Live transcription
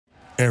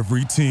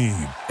Every team,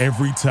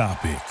 every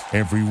topic,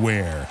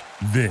 everywhere.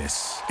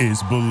 This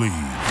is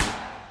Believe.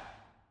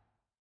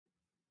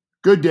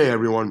 Good day,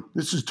 everyone.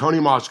 This is Tony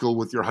Moskal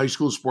with your high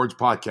school sports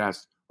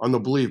podcast on the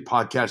Believe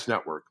Podcast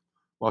Network,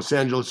 Los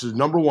Angeles'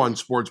 #1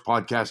 sports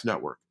podcast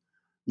network.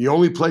 The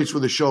only place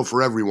with a show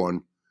for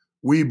everyone.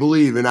 We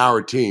believe in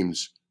our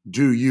teams.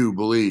 Do you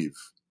believe?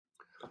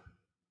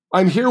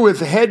 I'm here with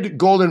head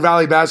Golden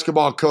Valley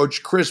basketball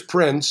coach Chris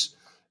Prince.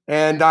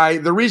 And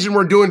the reason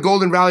we're doing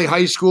Golden Valley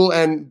High School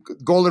and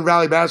Golden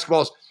Valley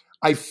basketball is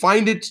I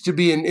find it to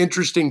be an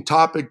interesting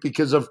topic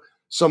because of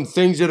some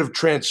things that have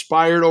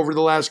transpired over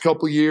the last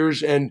couple of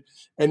years. And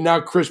now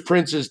Chris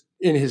Prince is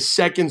in his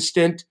second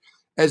stint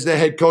as the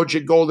head coach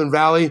at Golden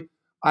Valley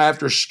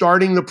after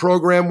starting the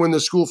program when the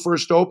school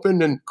first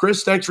opened. And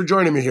Chris, thanks for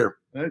joining me here.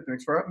 Hey,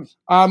 thanks for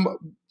having me.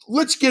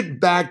 Let's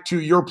get back to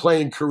your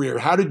playing career.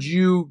 How did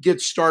you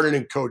get started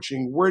in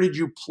coaching? Where did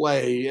you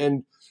play?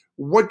 And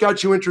what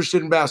got you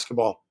interested in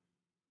basketball?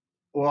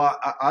 Well,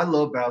 I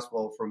love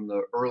basketball from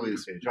the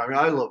earliest age. I mean,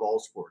 I love all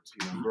sports.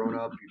 Growing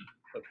up,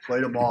 I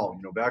played them all.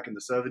 Back in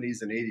the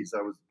 70s and 80s,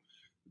 that was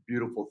a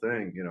beautiful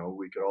thing.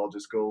 We could all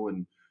just go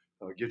and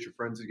get your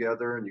friends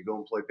together and you go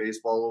and play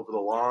baseball over the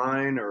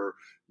line or,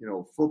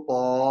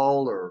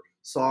 football or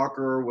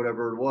soccer,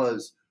 whatever it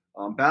was.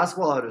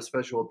 Basketball had a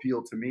special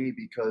appeal to me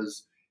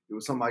because it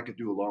was something I could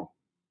do alone.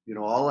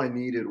 All I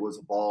needed was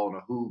a ball and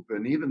a hoop,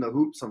 and even the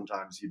hoop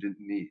sometimes you didn't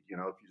need, if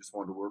you just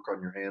wanted to work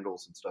on your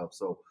handles and stuff.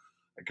 So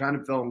I kind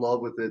of fell in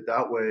love with it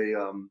that way.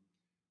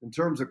 In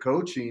terms of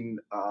coaching,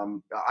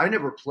 I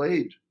never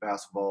played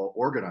basketball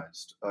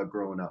organized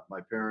growing up.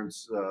 My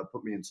parents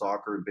put me in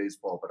soccer and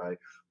baseball, but I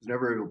was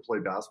never able to play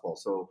basketball.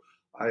 So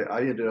I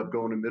ended up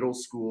going to middle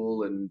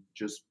school and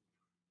just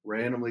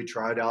randomly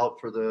tried out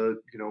for the,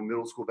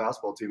 middle school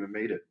basketball team and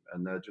made it.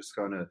 And that just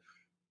kind of,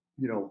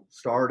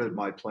 started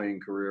my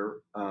playing career.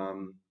 I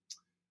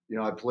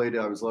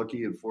was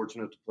lucky and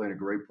fortunate to play in a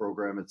great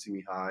program at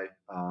Simi High.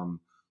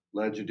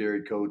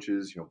 Legendary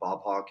coaches,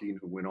 Bob Hawking,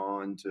 who went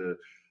on to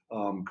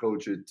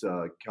coach at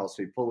Cal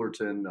State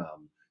Fullerton,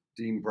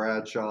 Dean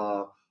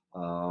Bradshaw.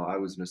 I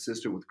was an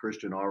assistant with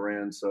Christian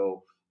Aran.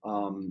 So,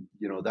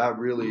 that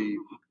really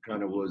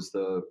kind of was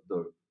the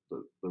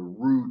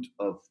root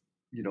of,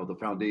 the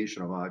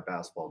foundation of my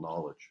basketball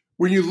knowledge.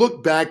 When you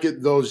look back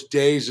at those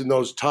days and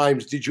those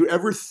times, did you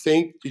ever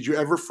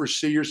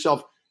foresee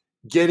yourself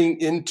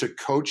getting into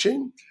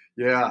coaching?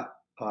 Yeah,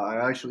 I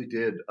actually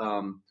did.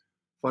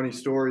 Funny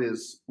story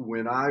is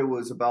when I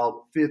was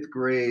about 5th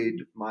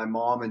grade, my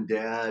mom and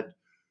dad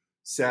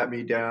sat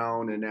me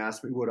down and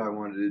asked me what I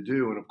wanted to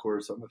do. And of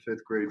course, I'm a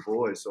 5th grade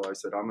boy. So I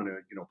said, I'm going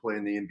to, play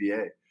in the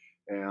NBA.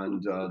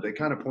 And they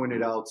kind of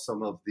pointed out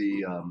some of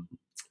the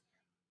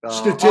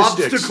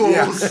statistics,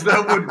 obstacles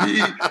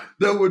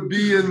that would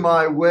be in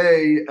my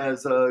way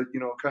as a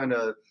kind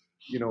of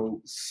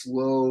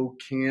slow,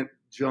 can't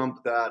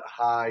jump that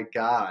high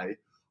guy.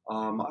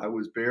 I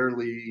was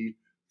barely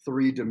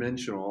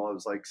 3-dimensional. I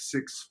was like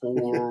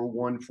 6'4",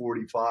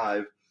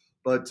 145.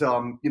 But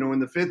in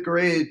the 5th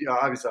grade,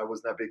 obviously I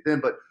wasn't that big then,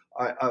 but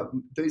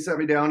they sat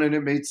me down and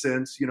it made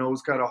sense. It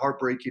was kind of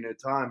heartbreaking at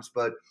times,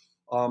 but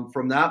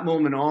from that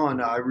moment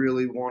on, I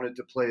really wanted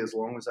to play as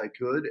long as I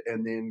could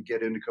and then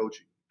get into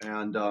coaching.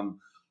 And,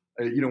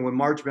 when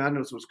March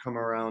Madness was coming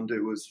around,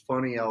 it was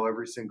funny how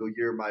every single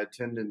year my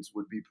attendance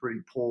would be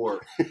pretty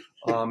poor.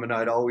 And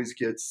I'd always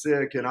get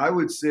sick. And I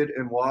would sit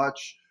and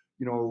watch,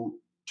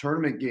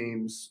 tournament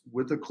games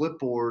with a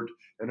clipboard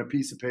and a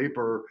piece of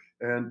paper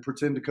and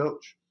pretend to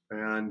coach.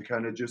 And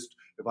kind of just,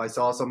 if I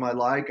saw something I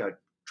like, I'd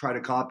try to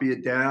copy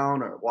it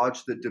down or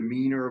watch the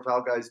demeanor of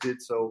how guys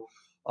did. So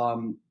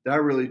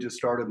that really just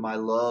started my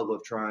love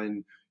of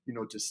trying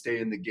to stay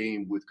in the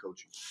game with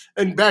coaching.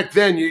 And back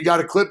then you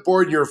got a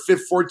clipboard, you're a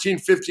 14,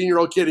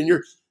 15-year-old kid and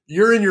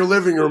you're in your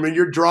living room and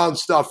you're drawing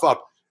stuff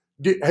up.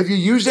 Have you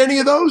used any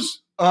of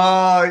those?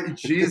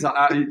 Geez,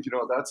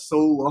 that's so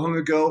long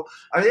ago.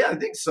 I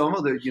think some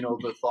of the,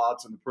 the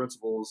thoughts and the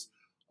principles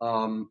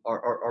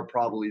are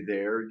probably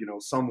there,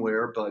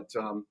 somewhere, but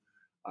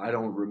I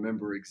don't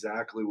remember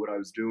exactly what I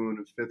was doing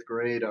in 5th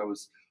grade. I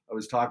was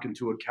talking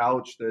to a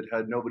couch that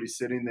had nobody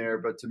sitting there,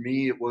 but to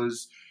me it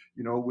was,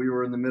 we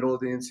were in the middle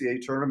of the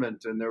NCAA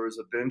tournament and there was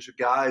a bench of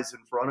guys in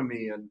front of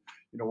me and,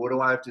 what do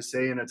I have to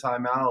say in a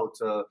timeout?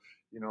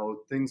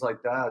 Things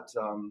like that.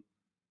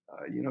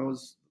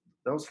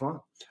 That was fun.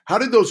 How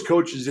did those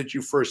coaches that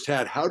you first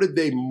had, how did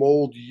they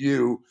mold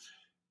you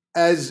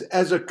as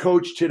a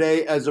coach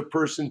today, as a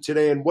person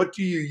today, and what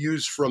do you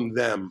use from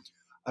them?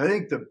 I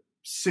think the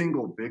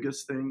single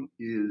biggest thing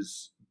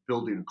is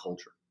building a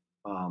culture.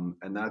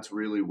 And that's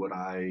really what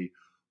I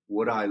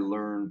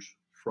learned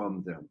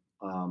from them.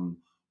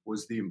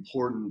 Was the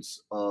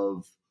importance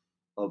of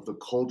the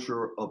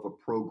culture of a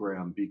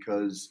program,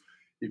 because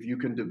if you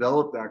can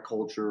develop that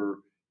culture,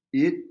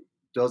 it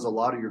does a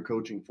lot of your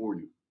coaching for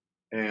you.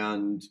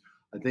 And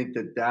I think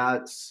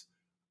that's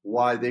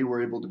why they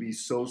were able to be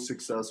so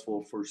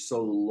successful for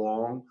so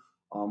long.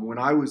 When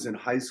I was in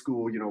high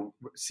school,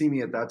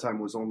 Simi at that time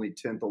was only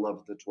 10th,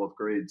 11th, and 12th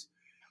grades.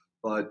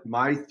 But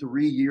my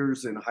 3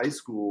 years in high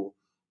school,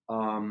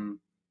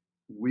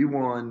 we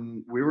were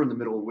in the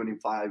middle of winning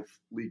 5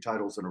 league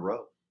titles in a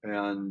row.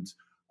 And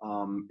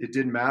it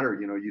didn't matter,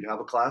 you'd have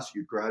a class,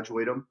 you'd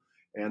graduate them.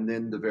 And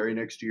then the very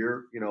next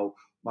year,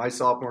 my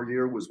sophomore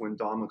year was when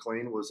Don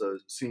McLean was a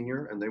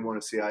senior and they won a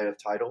CIF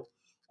title.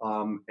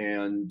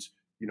 And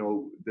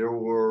there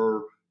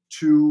were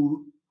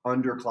 2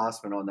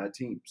 underclassmen on that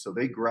team. So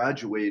they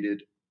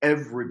graduated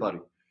everybody.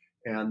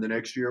 And the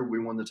next year we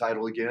won the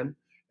title again.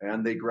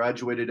 And they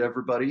graduated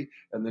everybody.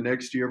 And the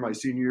next year, my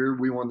senior year,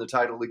 we won the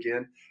title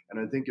again. And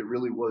I think it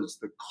really was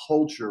the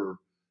culture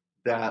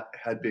that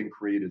had been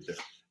created there.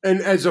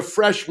 And as a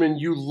freshman,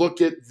 you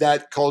look at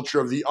that culture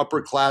of the upper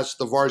class,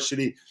 the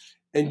varsity,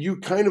 and you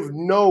kind of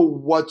know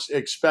what's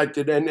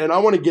expected. And I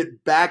want to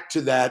get back to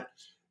that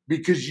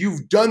because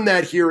you've done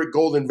that here at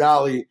Golden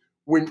Valley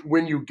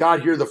when you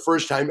got here the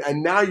first time,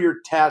 and now you're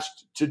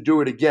tasked to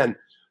do it again.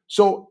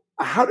 So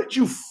how did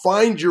you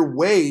find your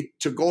way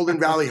to Golden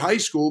Valley High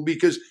School?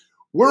 Because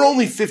we're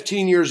only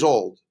 15 years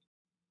old.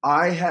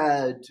 I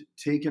had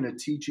taken a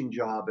teaching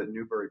job at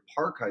Newbury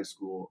Park High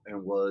School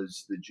and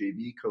was the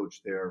JV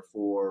coach there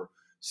for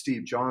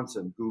Steve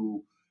Johnson,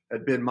 who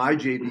had been my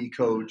JV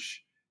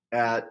coach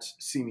at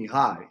Simi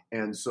High.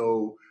 And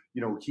so,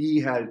 he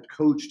had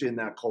coached in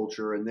that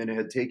culture and then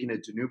had taken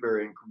it to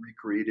Newbury and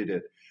recreated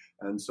it.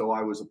 And so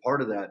I was a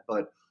part of that.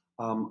 But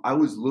I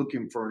was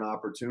looking for an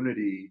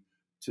opportunity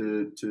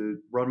to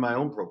run my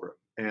own program.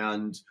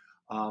 And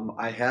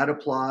I had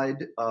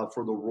applied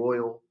for the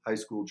Royal High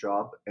School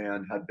job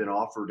and had been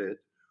offered it.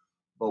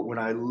 But when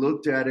I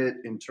looked at it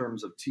in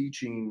terms of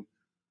teaching,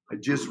 I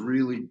just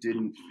really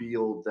didn't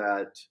feel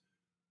that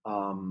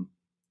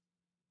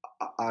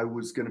I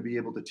was going to be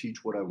able to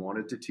teach what I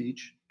wanted to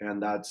teach.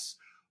 And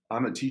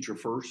I'm a teacher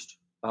first.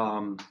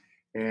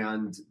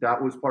 And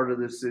that was part of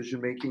the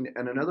decision making.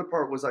 And another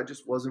part was I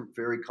just wasn't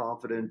very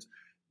confident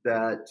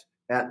that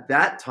at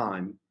that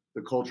time,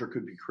 the culture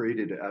could be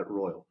created at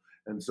Royal.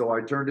 And so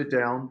I turned it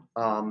down.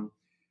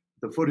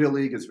 The Foothill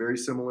League is very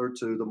similar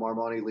to the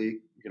Marmoni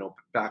League,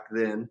 back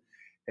then.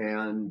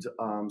 And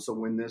so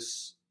when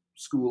this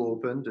school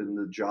opened and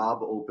the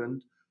job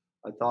opened,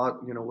 I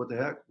thought, what the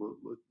heck,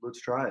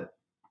 let's try it.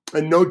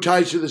 And no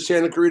ties to the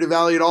Santa Clarita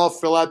Valley at all?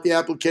 Fill out the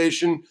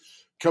application,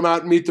 come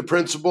out and meet the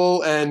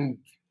principal, and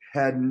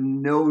had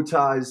no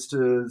ties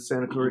to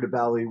Santa Clarita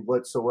Valley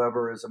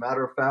whatsoever. As a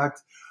matter of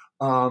fact,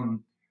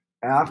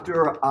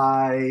 after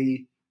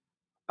I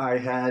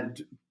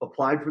had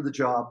applied for the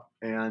job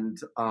and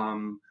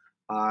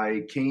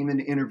I came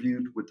and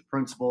interviewed with the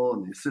principal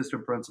and the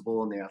assistant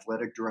principal and the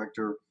athletic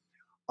director.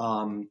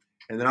 And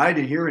then I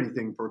didn't hear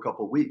anything for a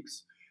couple of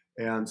weeks.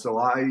 And so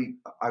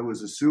I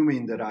was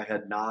assuming that I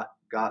had not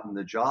gotten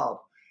the job.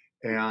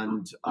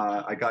 And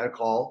I got a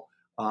call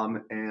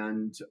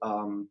and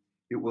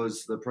it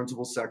was the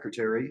principal's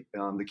secretary.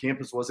 The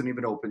campus wasn't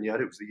even open yet.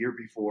 It was the year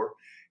before.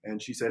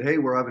 And she said, "Hey,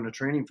 we're having a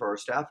training for our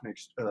staff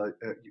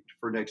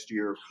for next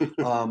year.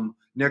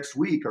 Next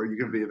week, are you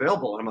going to be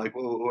available?" I'm like,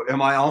 "Well,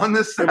 am I on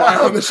this staff?" Am I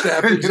on the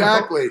staff?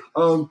 Exactly.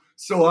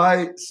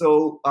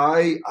 So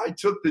I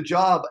took the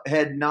job,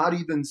 had not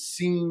even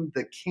seen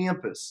the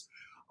campus.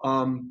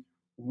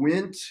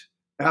 Went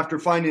after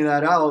finding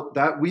that out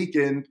that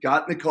weekend,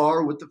 got in the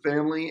car with the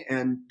family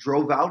and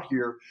drove out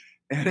here.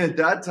 And at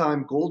that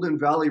time, Golden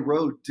Valley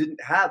Road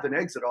didn't have an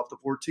exit off the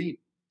 14.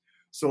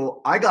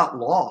 So I got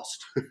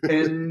lost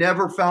and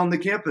never found the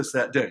campus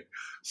that day.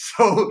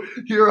 So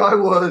here I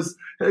was,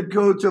 head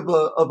coach of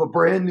a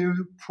brand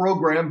new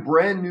program,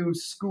 brand new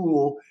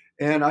school,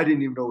 and I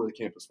didn't even know where the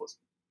campus was.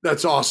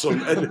 That's awesome.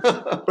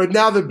 But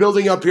now the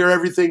building up here,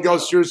 everything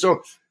goes through.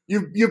 So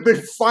you've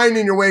been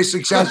finding your way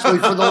successfully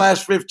for the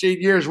last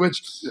 15 years,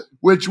 which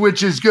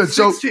is good.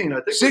 16,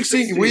 I think.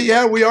 16. We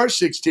are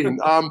 16.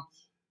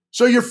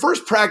 So your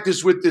first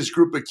practice with this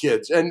group of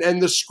kids, and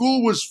the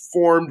school was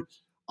formed,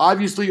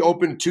 obviously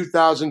opened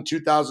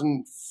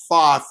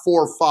 2005, 4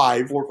 or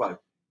 5.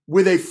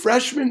 With a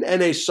freshman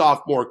and a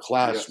sophomore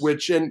class,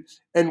 yes.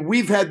 and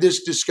we've had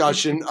this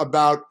discussion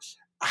about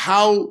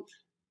how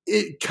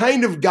it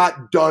kind of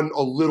got done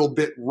a little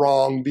bit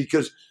wrong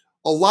because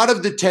a lot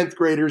of the 10th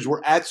graders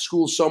were at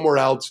school somewhere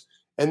else,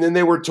 and then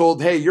they were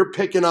told, "Hey, you're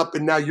picking up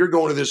and now you're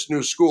going to this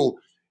new school."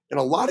 And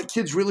a lot of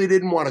kids really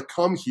didn't want to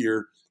come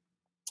here.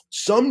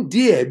 Some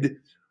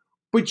did,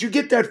 but you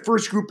get that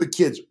first group of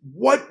kids.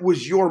 What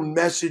was your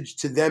message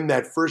to them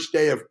that first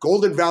day of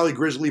Golden Valley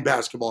Grizzly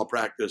basketball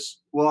practice?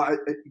 Well,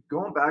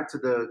 going back to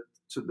the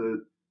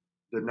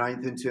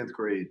 9th and 10th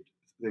grade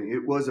thing,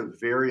 it was a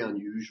very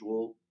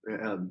unusual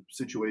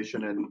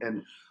situation,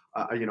 and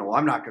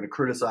I'm not going to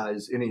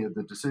criticize any of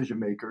the decision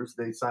makers.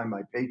 They signed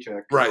my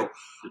paycheck, right?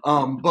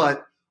 So,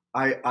 but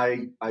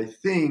I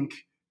think,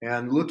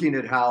 and looking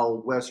at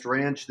how West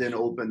Ranch then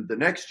opened the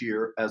next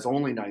year as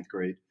only 9th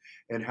grade,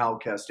 and how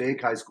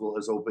Castaic High School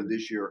has opened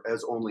this year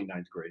as only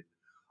 9th grade,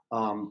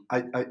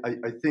 I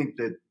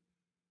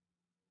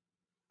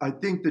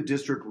think the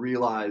district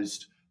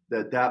realized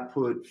that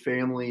put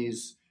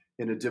families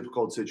in a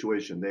difficult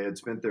situation. They had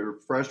spent their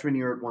freshman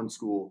year at one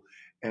school,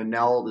 and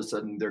now all of a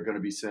sudden they're going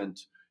to be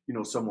sent,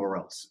 somewhere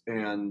else.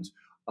 And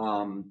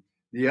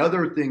the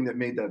other thing that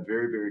made that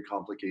very, very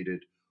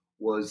complicated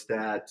was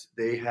that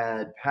they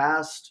had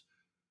passed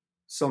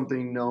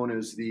something known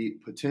as the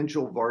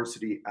potential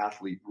varsity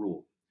athlete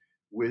rule,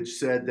 which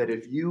said that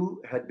if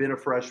you had been a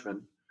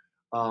freshman,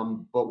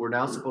 but were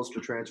now supposed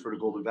to transfer to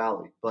Golden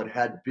Valley, but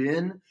had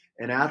been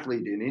an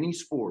athlete in any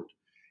sport,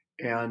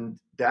 and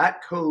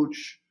that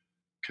coach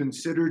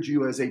considered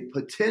you as a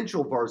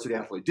potential varsity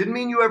athlete, didn't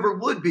mean you ever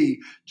would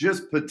be,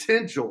 just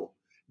potential,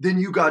 then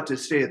you got to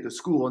stay at the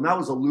school. And that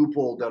was a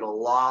loophole that a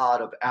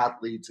lot of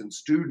athletes and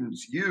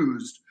students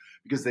used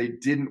because they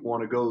didn't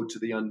want to go to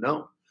the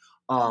unknown.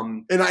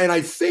 And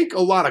I think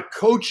a lot of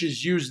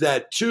coaches use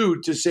that too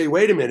to say,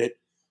 wait a minute,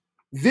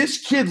 this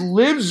kid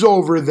lives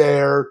over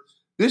there.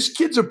 This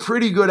kid's a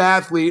pretty good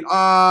athlete.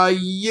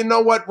 You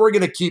know what? We're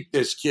going to keep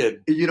this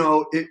kid.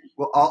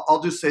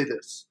 I'll just say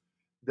this,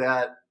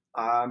 that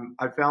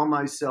I found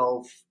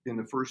myself in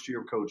the first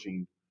year of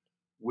coaching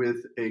with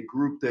a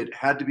group that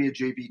had to be a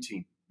JV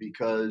team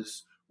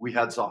because we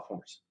had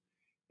sophomores.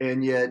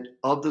 And yet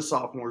of the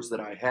sophomores that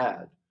I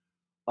had,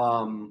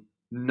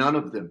 none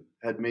of them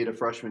had made a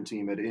freshman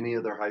team at any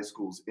of their high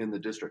schools in the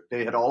district.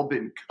 They had all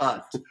been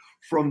cut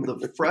from the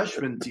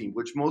freshman team,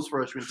 which most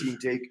freshman team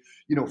take,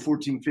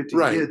 14, 15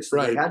 kids. So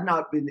they had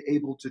not been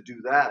able to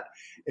do that.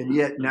 And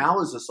yet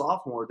now as a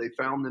sophomore, they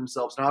found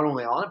themselves not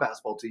only on a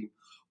basketball team,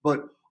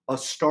 but a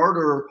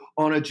starter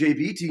on a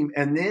JV team,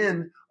 and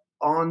then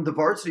on the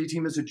varsity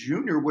team as a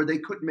junior where they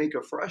couldn't make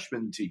a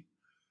freshman team.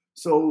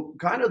 So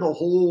kind of the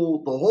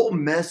whole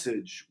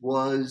message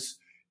was,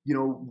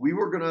 we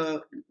were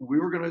gonna,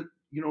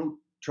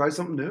 try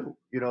something new.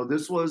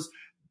 This was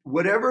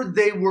whatever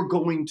they were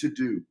going to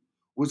do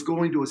was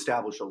going to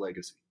establish a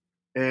legacy.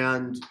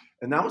 And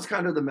that was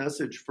kind of the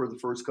message for the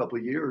first couple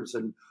of years.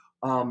 And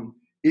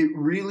it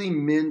really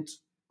meant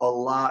a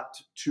lot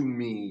to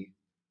me.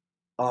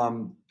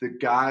 The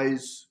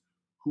guys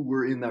who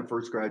were in that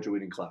first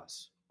graduating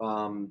class,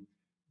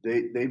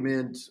 they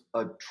meant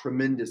a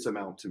tremendous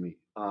amount to me.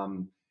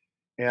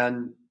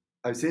 And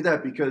I say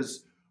that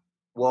because,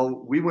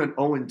 we went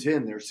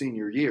 0-10 their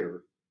senior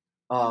year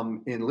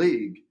in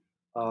league.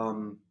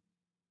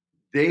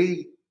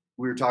 We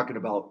were talking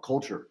about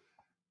culture.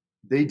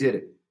 They did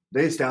it.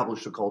 They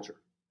established a culture.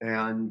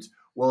 And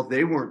while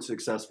they weren't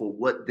successful,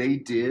 what they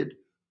did,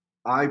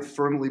 I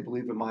firmly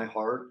believe in my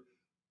heart,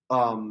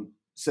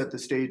 set the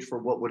stage for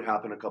what would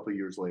happen a couple of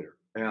years later.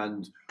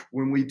 And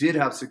when we did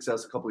have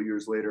success a couple of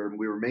years later and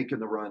we were making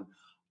the run,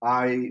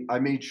 I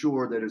made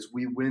sure that as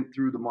we went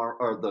through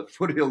the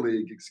Foothill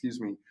League,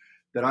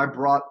 that I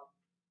brought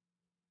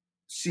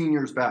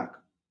seniors back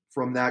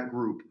from that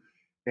group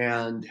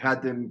and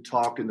had them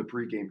talk in the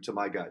pregame to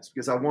my guys,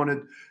 because I wanted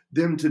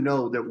them to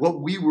know that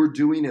what we were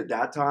doing at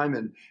that time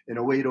in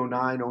 08,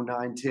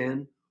 09,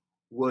 10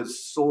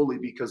 was solely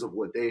because of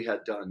what they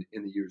had done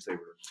in the years they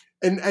were.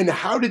 And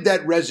how did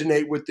that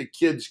resonate with the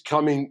kids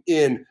coming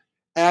in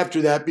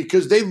after that?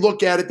 Because they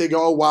look at it, they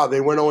go, oh, wow,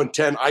 they went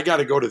 0-10. I got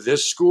to go to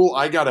this school.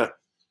 I got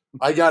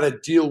to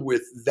deal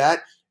with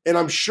that. And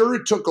I'm sure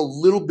it took a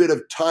little bit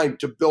of time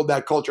to build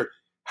that culture.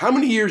 How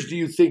many years do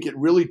you think it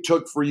really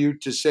took for you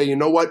to say, you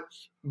know what,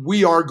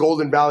 we are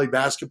Golden Valley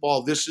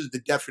basketball. This is the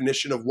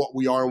definition of what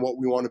we are and what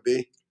we want to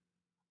be?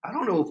 I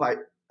don't know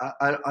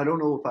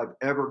if I've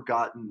ever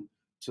gotten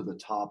to the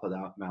top of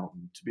that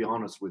mountain, to be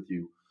honest with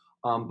you.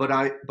 But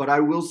I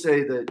will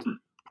say that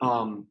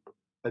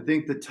I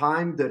think the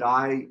time that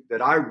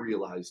I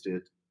realized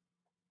it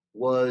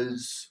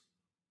was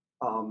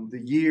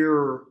the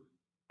year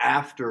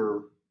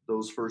after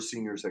those first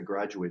seniors had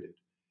graduated.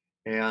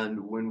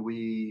 And when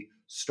we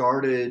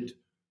started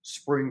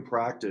spring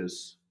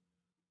practice,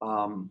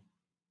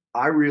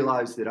 I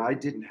realized that I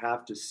didn't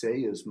have to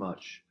say as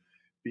much,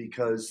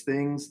 because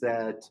things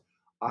that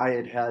I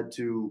had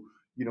to,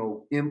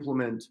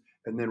 implement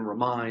and then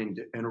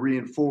remind and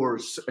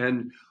reinforce.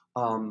 And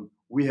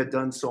we had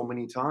done so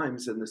many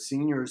times, and the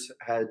seniors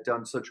had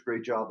done such a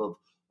great job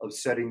of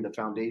setting the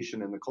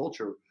foundation and the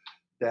culture,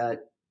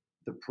 that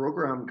the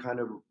program kind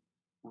of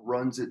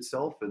runs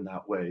itself in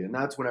that way. And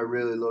that's when I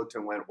really looked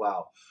and went,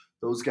 wow,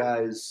 those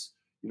guys,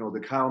 the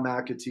Kyle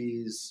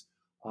McAtees,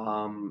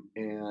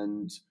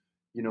 and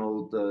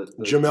the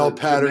Jamel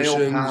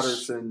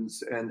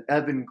Pattersons and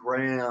Evan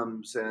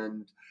Grahams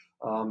and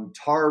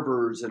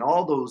Tarvers and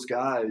all those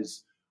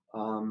guys,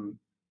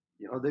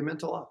 they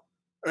meant a lot.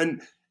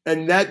 And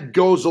that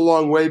goes a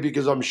long way,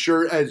 because I'm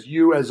sure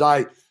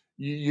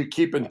you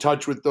keep in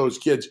touch with those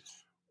kids.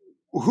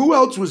 Who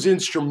else was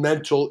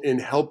instrumental in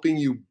helping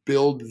you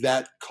build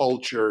that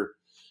culture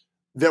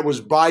that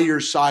was by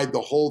your side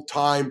the whole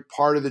time,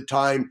 part of the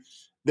time,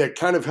 that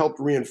kind of helped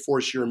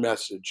reinforce your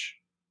message?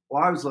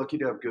 Well, I was lucky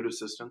to have good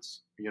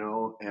assistants,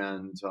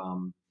 and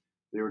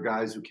they were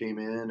guys who came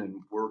in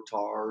and worked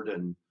hard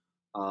and,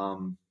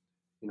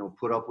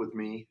 put up with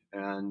me.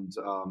 And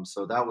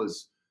so that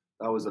was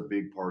a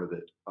big part of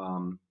it.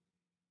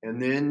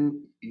 And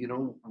then,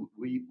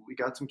 we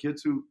got some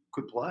kids who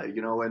could play,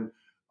 and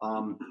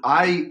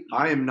I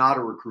am not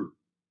a recruiter.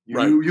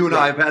 You and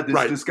I have had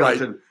this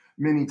discussion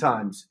many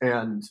times.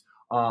 And,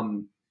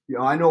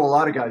 I know a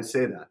lot of guys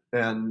say that,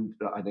 and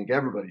I think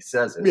everybody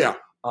says it. Yeah.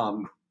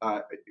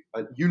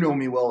 You know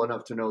me well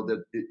enough to know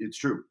that it's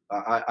true.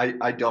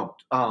 I don't.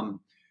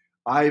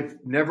 I've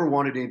never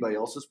wanted anybody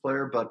else's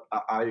player, but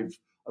I've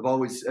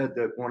always said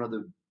that one of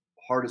the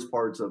hardest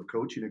parts of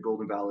coaching at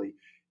Golden Valley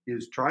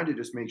is trying to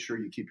just make sure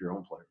you keep your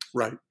own players.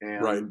 Right.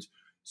 And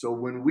so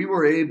when we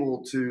were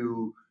able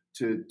to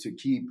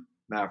keep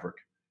Maverick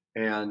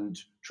and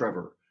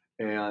Trevor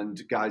and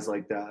guys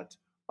like that,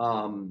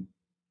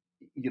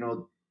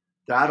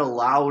 that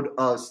allowed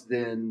us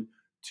then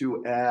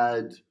to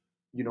add,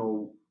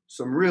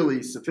 some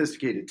really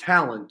sophisticated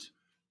talent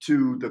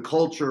to the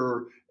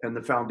culture and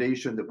the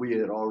foundation that we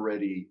had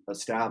already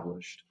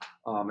established.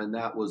 And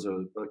that was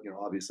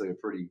obviously a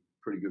pretty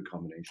good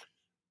combination.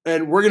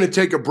 And we're going to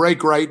take a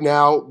break right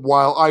now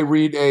while I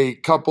read a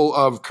couple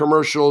of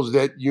commercials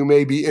that you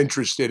may be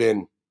interested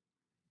in.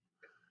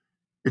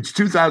 It's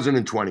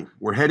 2020.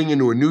 We're heading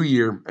into a new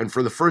year, and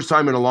for the first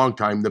time in a long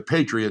time, the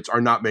Patriots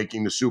are not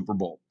making the Super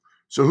Bowl.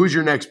 So who's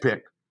your next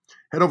pick?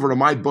 Head over to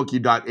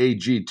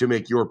mybookie.ag to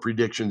make your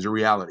predictions a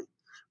reality.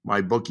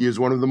 MyBookie is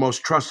one of the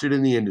most trusted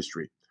in the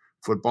industry.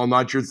 Football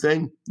not your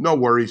thing? No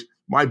worries.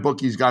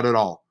 MyBookie's got it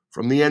all.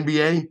 From the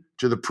NBA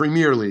to the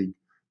Premier League.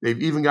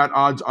 They've even got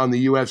odds on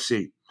the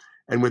UFC.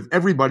 And with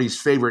everybody's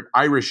favorite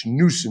Irish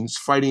nuisance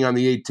fighting on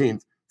the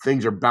 18th,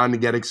 things are bound to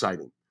get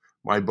exciting.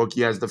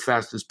 MyBookie has the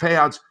fastest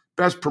payouts,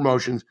 best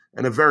promotions,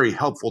 and a very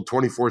helpful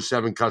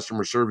 24/7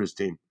 customer service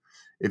team.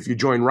 If you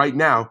join right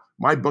now,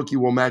 MyBookie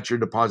will match your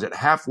deposit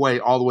halfway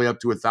all the way up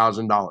to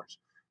 $1,000.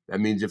 That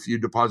means if you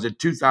deposit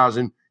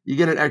 $2,000, you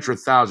get an extra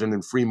 $1,000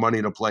 in free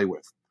money to play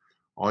with.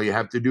 All you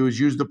have to do is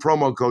use the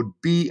promo code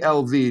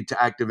BLV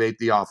to activate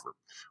the offer.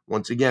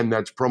 Once again,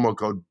 that's promo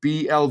code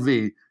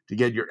BLV to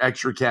get your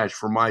extra cash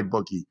for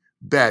MyBookie.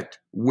 Bet,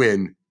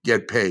 win,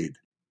 get paid.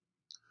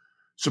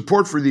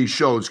 Support for these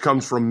shows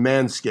comes from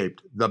Manscaped,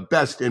 the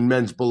best in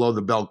men's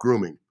below-the-belt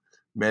grooming.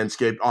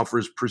 Manscaped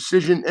offers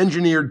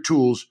precision-engineered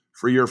tools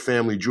for your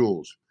family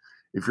jewels.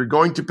 If you're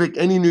going to pick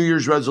any New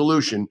Year's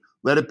resolution,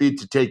 let it be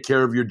to take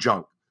care of your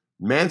junk.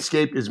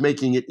 Manscaped is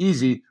making it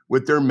easy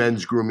with their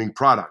men's grooming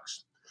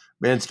products.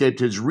 Manscaped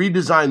has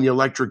redesigned the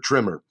electric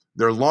trimmer.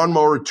 Their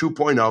Lawnmower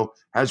 2.0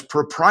 has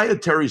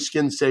proprietary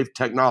skin-safe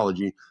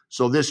technology,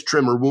 so this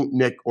trimmer won't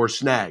nick or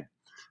snag.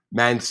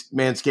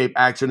 Manscaped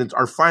accidents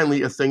are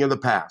finally a thing of the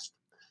past.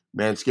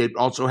 Manscaped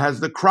also has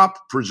the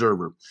Crop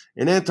Preserver,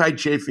 an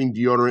anti-chafing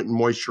deodorant and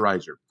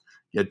moisturizer.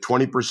 Get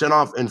 20%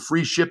 off and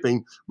free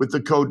shipping with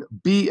the code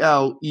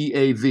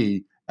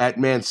BLEAV at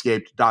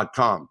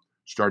manscaped.com.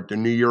 Start the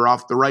new year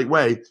off the right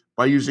way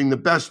by using the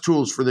best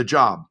tools for the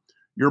job.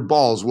 Your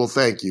balls will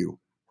thank you.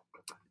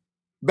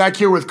 Back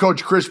here with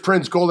Coach Chris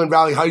Prince, Golden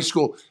Valley High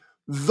School.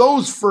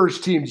 Those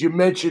first teams, you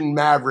mentioned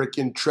Maverick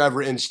and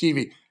Trevor and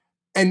Stevie,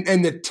 and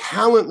the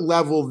talent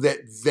level that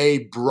they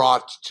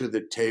brought to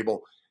the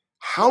table.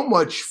 How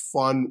much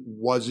fun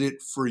was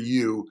it for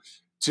you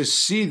to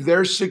see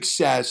their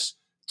success,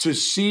 to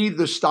see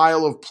the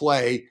style of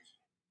play,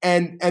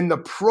 and the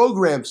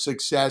program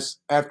success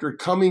after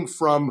coming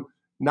from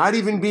not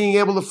even being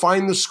able to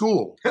find the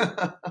school?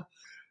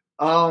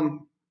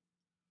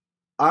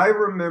 I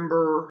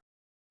remember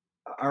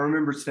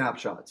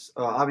snapshots.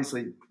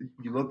 Obviously,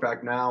 you look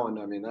back now, and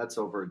I mean that's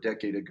over a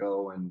decade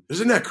ago. And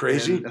isn't that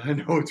crazy? I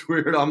know it's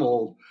weird. I'm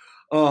old,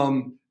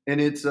 and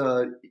it's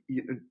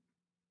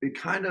it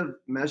kind of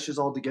meshes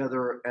all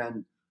together.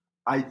 And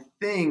I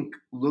think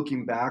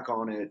looking back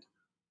on it,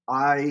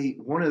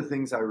 one of the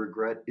things I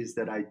regret is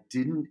that I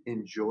didn't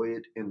enjoy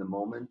it in the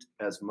moment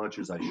as much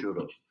as I should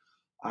have.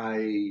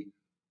 I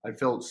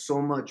felt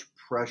so much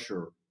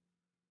pressure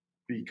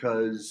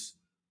because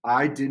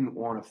I didn't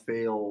want to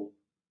fail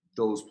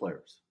those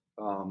players.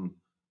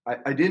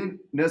 I didn't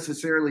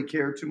necessarily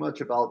care too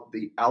much about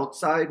the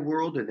outside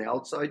world and the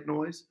outside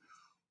noise,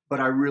 but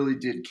I really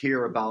did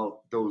care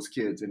about those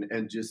kids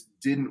and just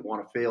didn't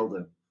want to fail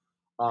them.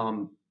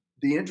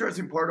 The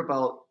interesting part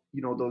about,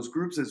 those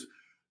groups is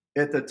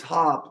at the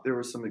top, there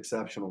were some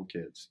exceptional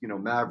kids.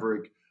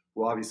 Maverick,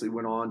 who obviously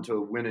went on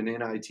to win an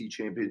NIT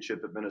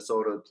championship at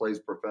Minnesota, plays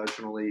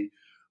professionally.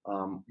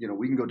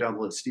 We can go down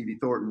the list. Stevie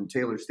Thornton,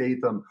 Taylor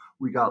Statham,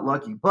 we got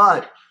lucky.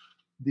 But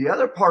the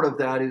other part of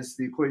that is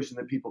the equation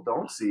that people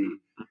don't see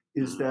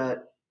is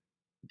that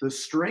the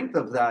strength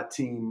of that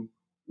team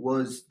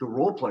was the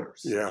role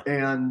players. Yeah.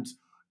 And,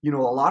 a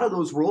lot of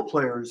those role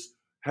players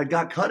had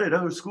got cut at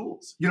other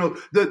schools.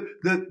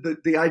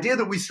 The idea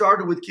that we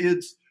started with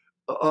kids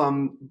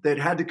that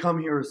had to come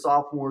here as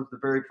sophomores the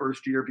very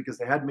first year because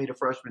they hadn't made a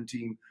freshman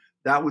team,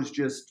 that was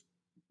just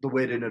the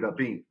way it ended up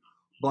being.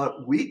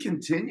 But we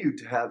continued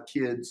to have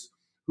kids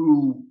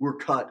who were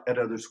cut at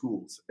other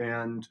schools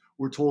and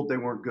were told they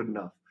weren't good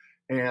enough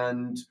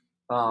and,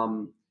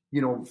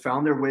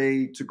 found their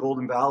way to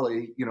Golden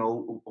Valley.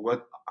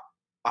 What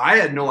I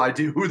had no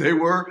idea who they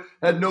were,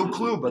 had no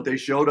clue, but they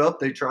showed up,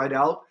 they tried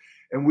out,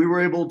 and we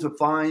were able to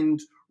find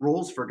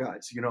roles for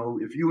guys.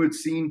 If you had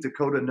seen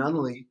Dakota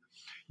Nunley,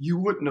 you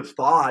wouldn't have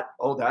thought,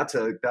 oh, that's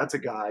a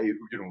guy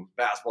who,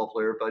 basketball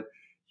player, but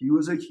he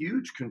was a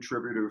huge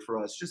contributor for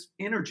us. Just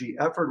energy,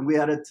 effort. And we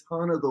had a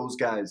ton of those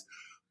guys.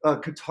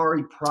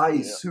 Katari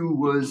Price, who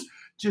was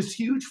just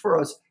huge for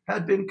us,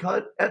 had been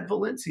cut at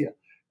Valencia.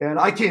 And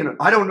I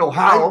don't know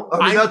how.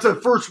 I mean, that's a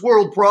first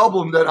world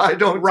problem that I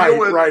don't deal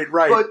with. Right.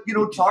 But,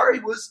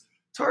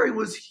 Tari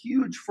was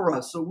huge for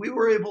us. So we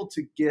were able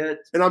to get.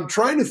 And I'm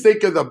trying to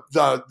think of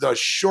the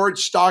short,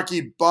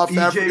 stocky, buff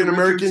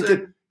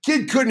African-American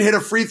kid couldn't hit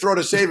a free throw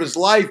to save his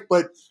life,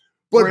 but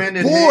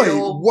Brandon boy,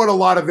 Hale, what a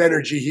lot of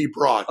energy he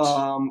brought.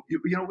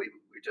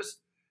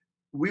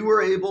 We were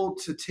able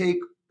to take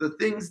the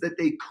things that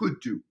they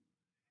could do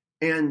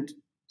and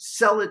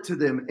sell it to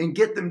them and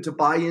get them to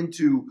buy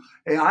into,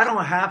 hey, I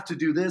don't have to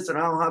do this and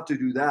I don't have to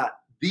do that.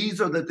 These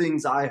are the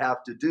things I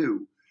have to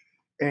do.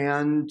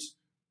 And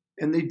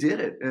they did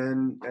it.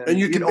 And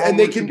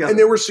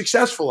they were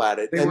successful at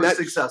it. They were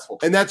successful.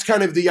 And that's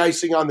kind of the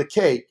icing on the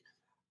cake.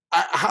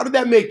 How did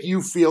that make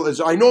you feel?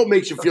 I know it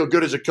makes you feel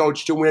good as a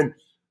coach to win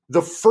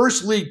the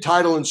first league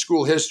title in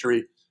school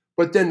history,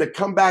 but then to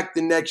come back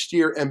the next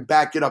year and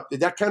back it up.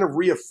 Did that kind of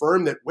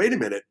reaffirm that, wait a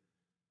minute,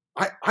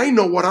 I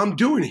know what I'm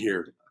doing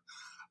here?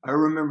 I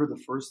remember the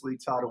first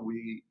league title,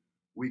 we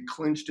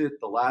clinched it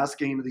the last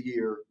game of the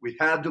year. We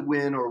had to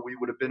win or we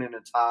would have been in a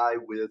tie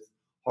with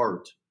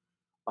Hart.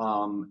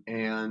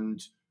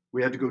 And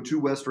we had to go to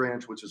West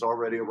Ranch, which is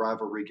already a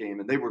rivalry game,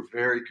 and they were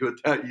very good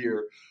that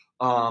year.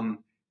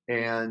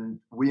 And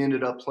we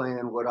ended up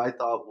playing what I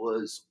thought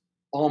was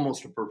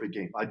almost a perfect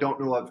game. I don't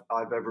know if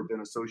I've ever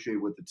been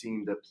associated with a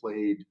team that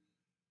played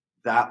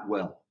that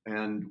well.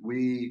 And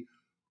we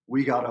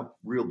got up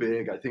real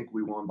big. I think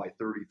we won by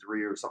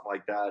 33 or something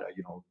like that.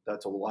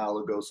 That's a while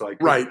ago, so I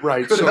could have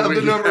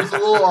the numbers a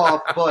little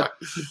off. But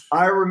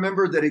I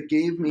remember that it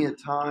gave me a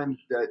time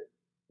that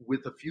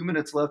with a few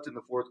minutes left in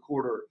the fourth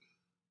quarter,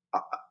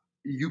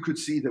 you could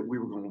see that we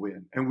were going to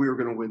win, and we were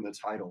going to win the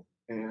title.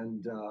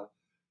 And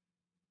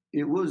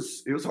it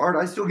was hard.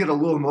 I still get a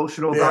little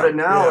emotional about it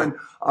now. Yeah.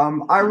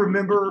 And I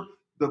remember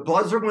the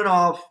buzzer went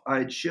off. I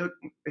had shook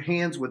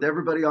hands with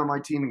everybody on my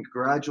team and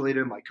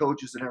congratulated my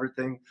coaches and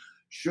everything.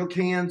 Shook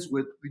hands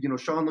with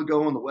Sean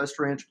Legault and the West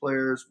Ranch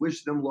players,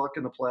 wished them luck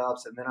in the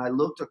playoffs. And then I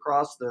looked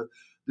across the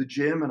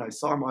gym and I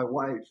saw my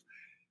wife.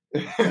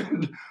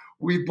 And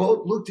we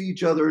both looked at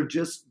each other and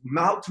just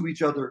mouthed to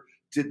each other,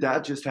 did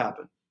that just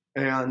happen?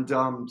 And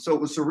so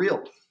it was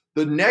surreal.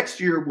 The next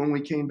year when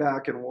we came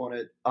back and won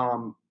it,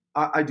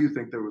 I do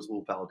think there was a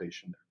little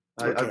validation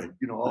there. Okay.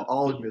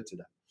 I'll admit to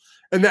that.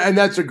 And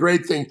that's a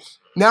great thing.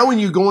 Now when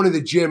you go into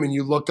the gym and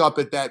you look up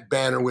at that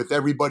banner with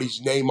everybody's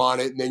name on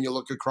it, and then you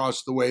look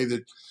across the way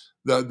that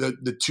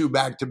the two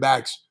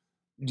back-to-backs,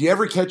 do you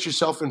ever catch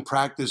yourself in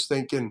practice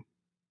thinking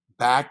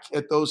back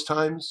at those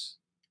times?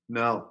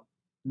 No.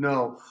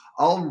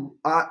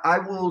 I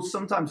will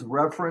sometimes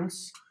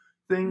reference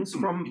things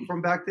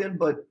from back then,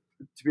 but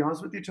to be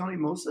honest with you, Tony,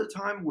 most of the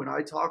time when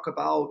I talk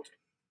about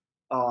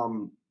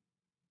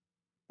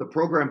the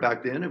program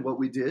back then and what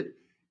we did,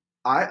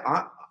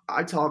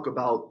 I talk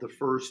about the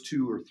first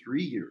 2 or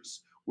 3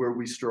 years where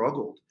we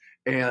struggled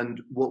and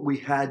what we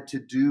had to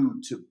do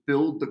to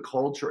build the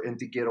culture and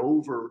to get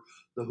over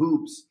the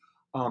hoops.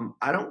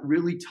 I don't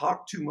really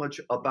talk too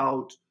much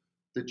about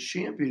the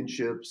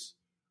championships.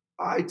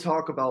 I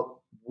talk about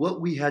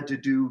what we had to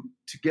do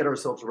to get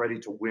ourselves ready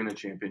to win a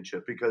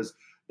championship, because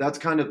that's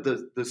kind of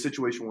the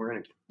situation we're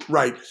in.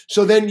 Right.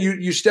 So then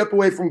you step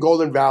away from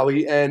Golden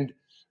Valley and,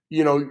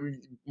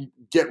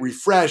 get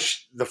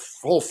refreshed, the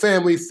whole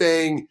family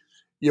thing.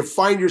 You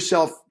find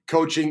yourself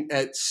coaching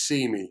at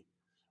Simi.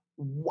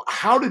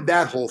 How did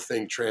that whole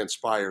thing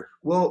transpire?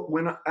 Well,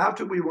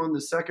 after we won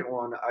the second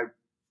one,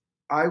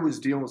 I was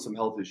dealing with some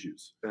health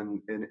issues,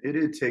 and it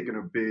had taken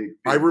a big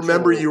I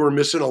remember toll. You were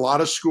missing a lot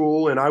of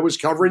school, and I was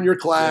covering your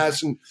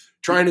class and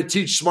trying to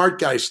teach smart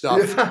guy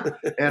stuff. Yeah.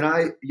 And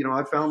I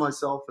found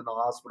myself in the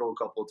hospital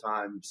a couple of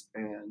times,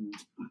 and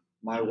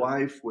my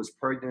wife was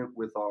pregnant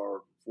with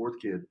our fourth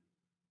kid.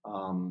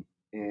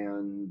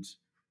 And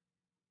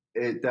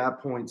at that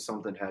point,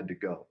 something had to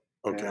go.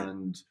 Okay.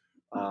 And,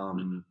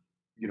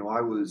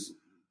 I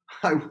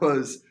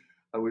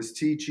was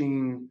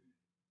teaching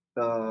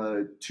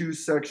 3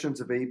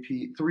 sections of AP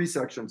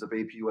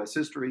US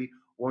history,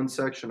 1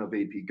 section of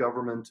AP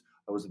government.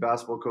 I was the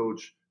basketball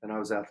coach and I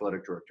was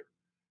athletic director,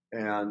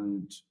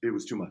 and it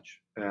was too much.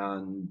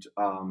 And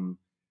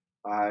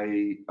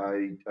I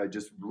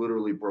just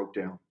literally broke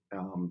down,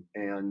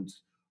 and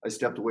I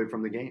stepped away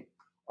from the game.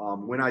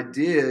 When I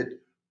did,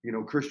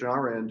 Christian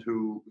Arend,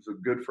 who was a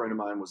good friend of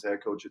mine, was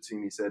head coach at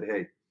Simi, said,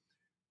 "Hey,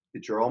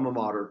 it's your alma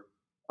mater.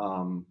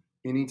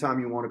 Anytime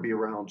you want to be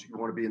around, you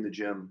want to be in the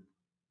gym,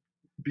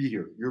 be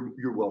here.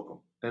 You're welcome."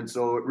 And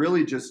so it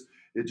really just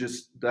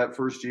that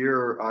first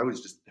year, I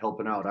was just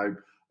helping out. I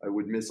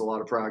would miss a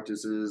lot of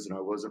practices, and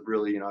I wasn't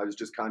really, I was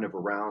just kind of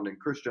around. And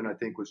Christian, I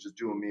think, was just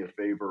doing me a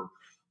favor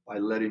by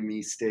letting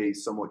me stay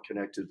somewhat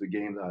connected to the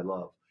game that I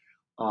love.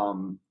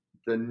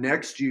 The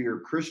next year,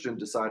 Christian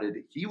decided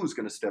he was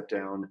going to step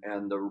down,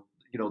 and the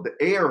the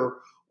heir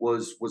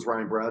was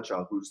Ryan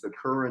Bradshaw, who's the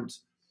current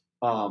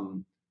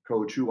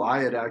coach, who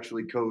I had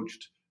actually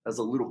coached as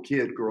a little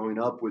kid growing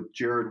up with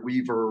Jared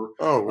Weaver.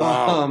 Oh,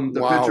 wow.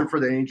 The pitcher for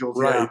the Angels.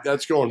 Right. Yeah.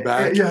 That's going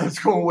back. Yeah, it's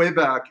going way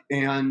back.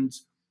 And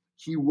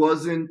he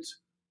wasn't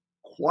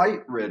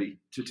quite ready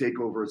to take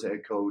over as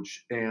head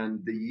coach.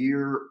 And the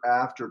year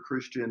after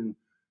Christian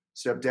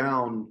stepped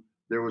down,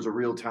 there was a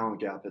real talent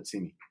gap at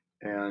Simi.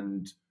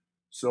 And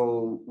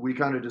so we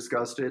kind of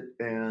discussed it,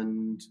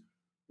 and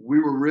we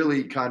were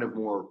really kind of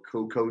more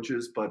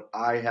co-coaches, but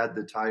I had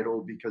the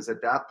title because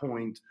at that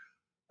point,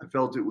 I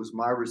felt it was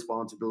my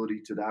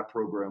responsibility to that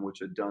program, which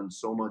had done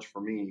so much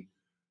for me,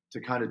 to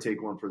kind of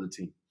take one for the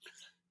team.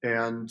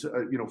 And,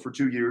 for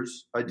 2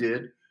 years I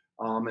did.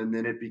 And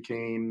then it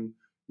became,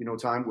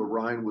 time where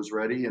Ryan was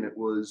ready, and it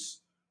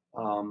was,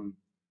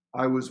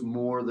 I was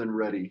more than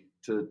ready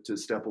to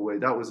step away.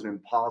 That was an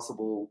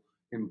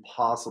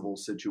impossible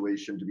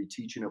situation to be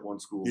teaching at one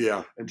school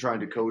and trying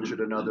to coach at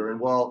another. And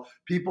while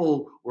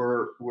people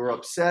were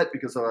upset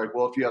because they're like,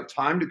 well, if you have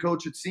time to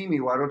coach at Simi,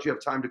 why don't you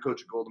have time to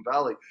coach at Golden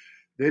Valley?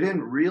 They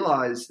didn't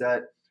realize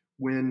that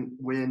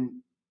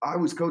when I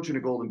was coaching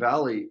at Golden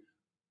Valley,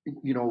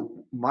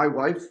 my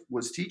wife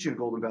was teaching at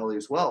Golden Valley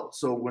as well.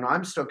 So when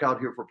I'm stuck out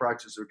here for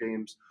practice or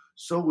games,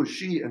 so was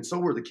she, and so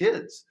were the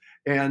kids.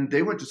 And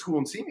they went to school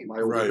in Simi,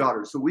 my older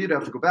daughter. So we'd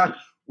have to go back.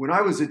 When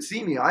I was at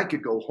Simi, I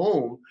could go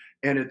home,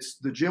 and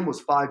the gym was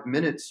 5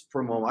 minutes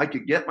from home. I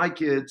could get my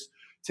kids,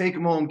 take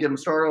them home, get them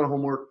started on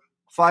homework,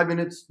 5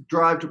 minutes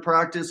drive to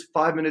practice,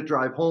 5-minute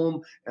drive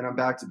home, and I'm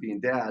back to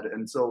being dad.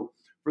 And so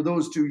for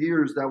those 2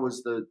 years, that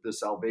was the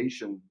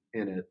salvation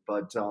in it.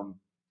 But,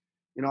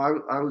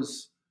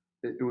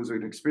 it was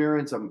an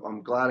experience.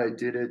 I'm glad I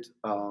did it.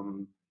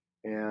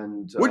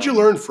 What'd you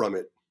learn from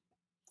it?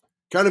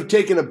 Kind of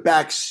taking a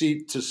back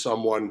seat to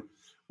someone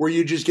where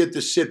you just get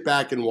to sit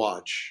back and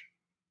watch.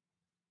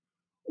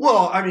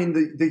 Well, I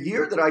mean, the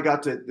year that I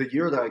got to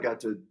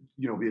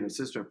be an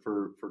assistant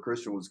for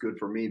Christian was good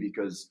for me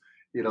because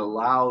it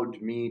allowed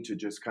me to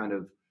just kind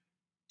of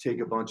take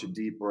a bunch of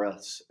deep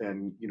breaths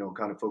and,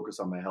 kind of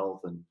focus on my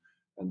health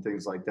and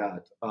things like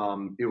that.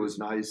 It was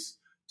nice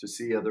to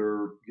see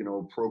other,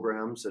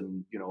 programs.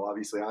 And,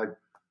 obviously I've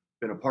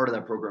been a part of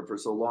that program for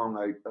so long,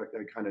 I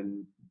kind of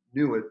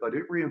knew it, but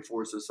it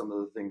reinforces some of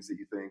the things that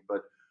you think.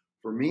 But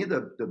for me,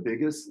 the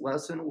biggest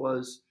lesson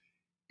was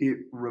it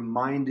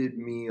reminded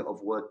me of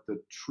what the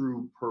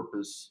true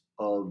purpose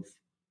of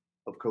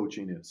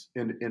coaching is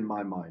in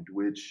my mind,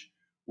 which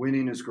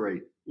winning is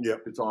great. Yeah.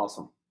 It's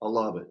awesome. I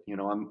love it.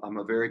 I'm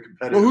a very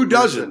competitive Well, who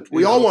person, doesn't?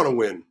 We all want to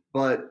win.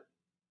 But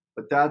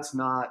that's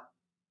not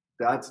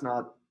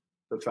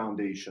the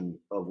foundation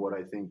of what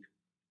I think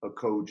a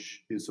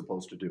coach is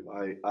supposed to do.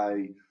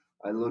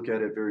 I look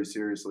at it very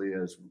seriously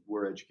as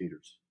we're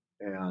educators.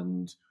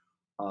 And,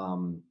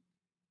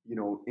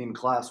 in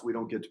class, we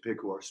don't get to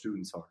pick who our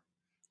students are.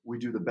 We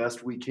do the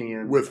best we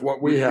can with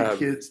what we have,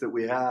 the kids that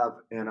we have.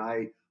 And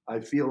I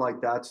feel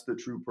like that's the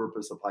true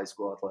purpose of high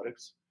school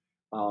athletics,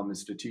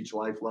 is to teach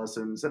life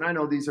lessons. And I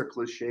know these are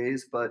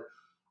cliches, but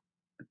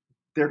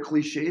they're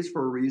cliches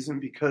for a reason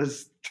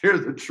because they're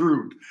the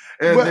truth.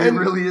 And it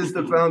really is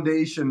the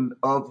foundation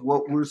of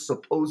what we're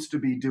supposed to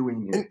be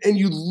doing here. And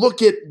you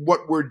look at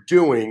what we're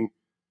doing,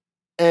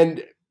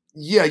 and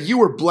yeah, you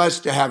were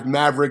blessed to have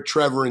Maverick,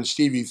 Trevor, and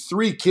Stevie,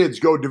 3 kids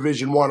go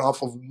Division I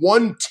off of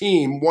one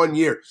team 1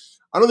 year.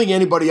 I don't think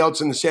anybody else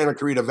in the Santa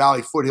Clarita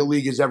Valley Foothill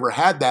League has ever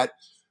had that.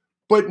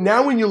 But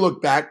now when you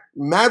look back,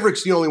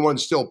 Maverick's the only one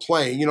still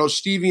playing.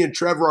 Stevie and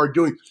Trevor are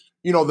doing,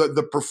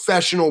 the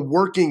professional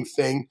working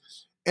thing.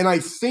 And I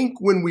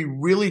think when we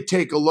really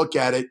take a look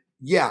at it,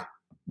 yeah,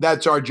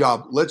 that's our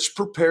job. Let's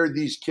prepare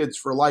these kids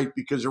for life,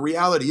 because the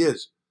reality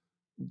is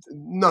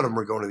none of them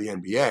are going to the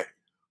NBA.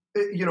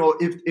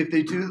 If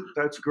they do,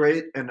 that's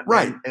great. And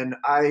right. And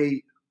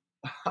I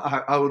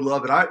would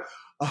love it. I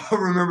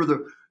remember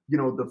the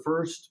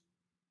first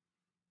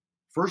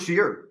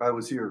year I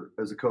was here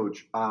as a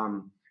coach.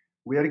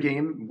 We had a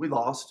game, we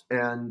lost,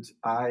 and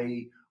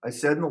I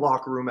said in the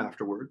locker room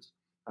afterwards,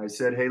 I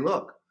said, hey,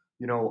 look,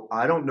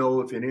 I don't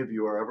know if any of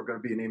you are ever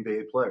going to be an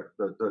NBA player.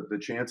 The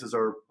chances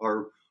are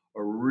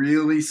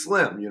really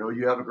slim.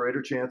 You have a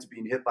greater chance of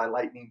being hit by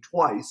lightning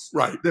twice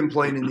than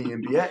playing in the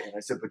NBA. And I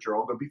said, but you're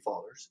all going to be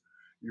fathers.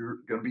 You're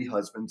going to be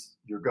husbands.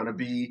 You're going to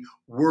be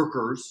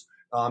workers.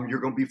 You're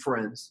going to be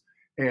friends.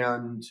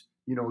 And,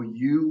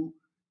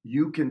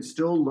 you can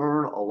still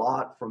learn a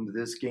lot from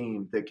this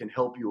game that can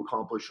help you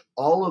accomplish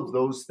all of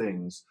those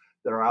things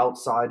that are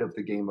outside of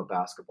the game of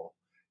basketball.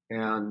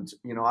 And,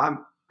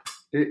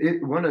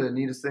 one of the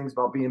neatest things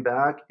about being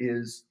back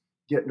is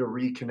getting to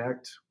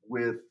reconnect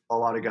with a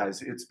lot of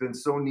guys. It's been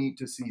so neat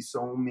to see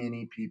so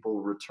many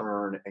people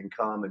return and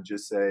come and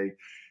just say,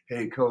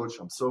 hey, coach,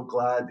 I'm so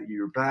glad that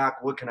you're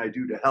back. What can I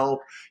do to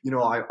help?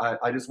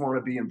 I just want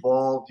to be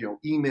involved,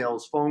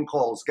 emails, phone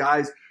calls,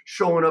 guys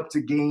showing up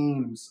to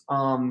games.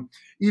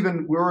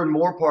 Even we're in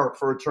Moore Park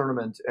for a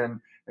tournament, and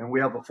we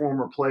have a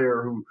former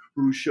player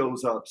who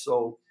shows up.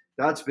 So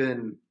that's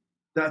been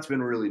that's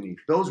been really neat.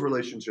 Those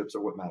relationships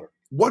are what matter.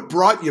 What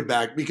brought you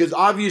back? Because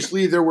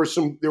obviously there were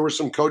some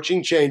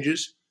coaching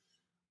changes.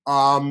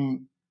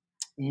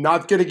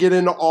 Not going to get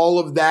into all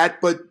of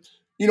that, but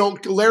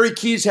Larry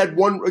Keys had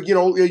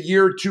a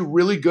year or two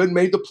really good,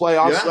 made the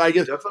playoffs. Yeah, I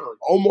guess definitely.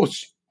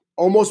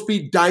 Almost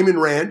beat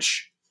Diamond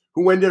Ranch,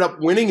 who ended up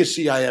winning a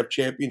CIF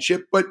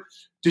championship. But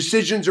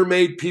decisions are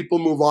made, people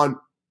move on.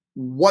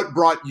 What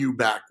brought you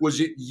back? Was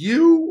it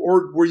you,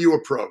 or were you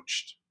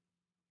approached?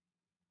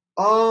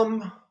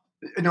 No,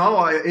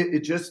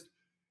 it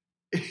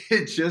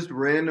just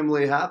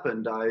randomly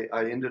happened.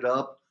 I ended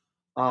up,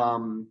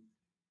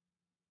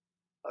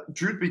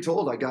 truth be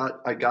told, I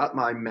got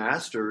my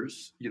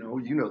master's, you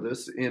know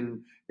this,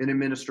 in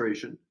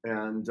administration,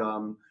 and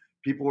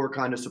people were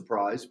kind of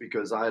surprised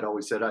because I had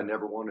always said I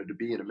never wanted to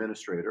be an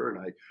administrator, and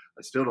I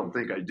still don't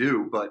think I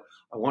do, but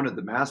I wanted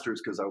the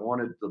master's because I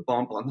wanted the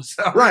bump on the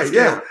salary. Right,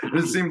 scale. yeah.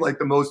 It seemed like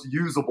the most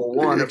usable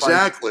one.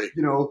 Exactly.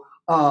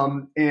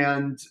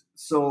 And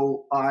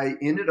so I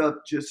ended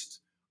up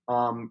just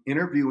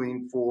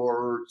interviewing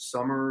for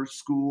summer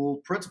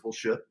school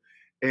principalship.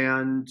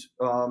 And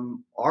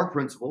our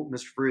principal,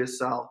 Mr. Frias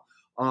Sal,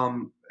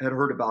 had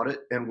heard about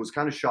it and was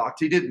kind of shocked.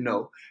 He didn't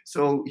know.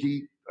 So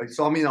he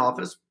saw me in the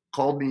office,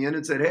 called me in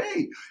and said,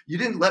 "Hey, you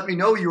didn't let me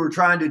know you were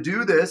trying to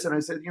do this." And I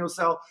said,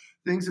 Sal,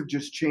 things have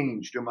just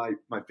changed.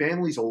 My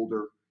family's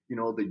older.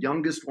 The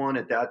youngest one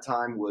at that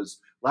time was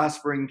last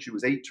spring. She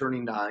was 8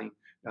 turning 9.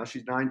 Now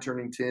she's 9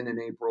 turning 10 in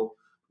April.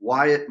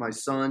 Wyatt, my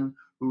son,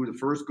 who the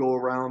first go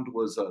around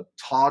was a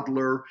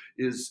toddler,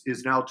 is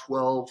now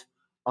 12.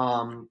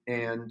 And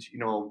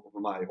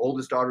my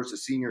oldest daughter's a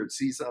senior at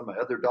CISA. My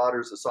other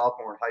daughter's a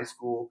sophomore in high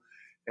school.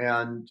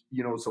 And,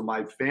 so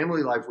my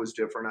family life was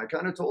different. I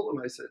kind of told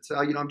him, I said,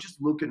 "Sal, I'm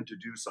just looking to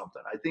do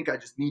something. I think I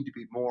just need to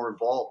be more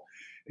involved."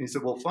 And he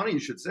said, "Well, funny you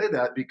should say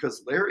that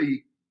because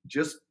Larry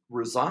just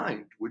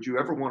resigned. Would you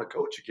ever want to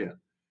coach again?"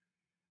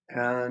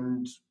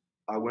 And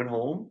I went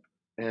home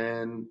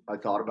and I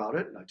thought about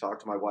it and I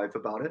talked to my wife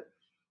about it.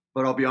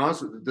 But I'll be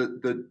honest with you,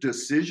 the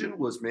decision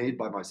was made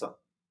by my son.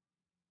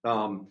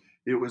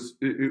 It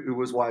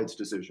was Wyatt's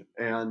decision,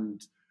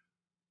 and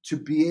to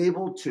be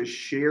able to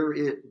share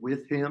it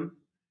with him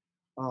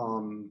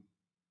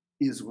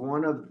is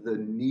one of the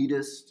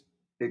neatest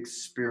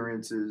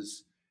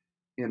experiences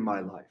in my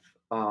life.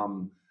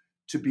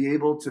 To be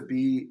able to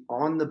be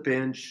on the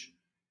bench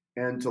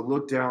and to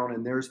look down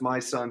and there's my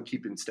son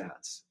keeping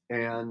stats,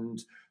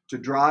 and to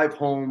drive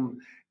home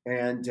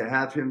and to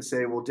have him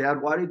say, "Well,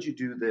 Dad, why did you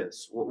do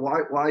this? Well,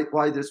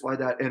 why this, why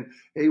that? And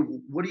hey,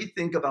 what do you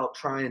think about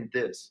trying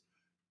this?"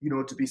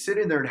 To be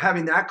sitting there and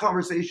having that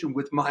conversation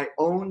with my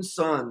own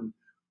son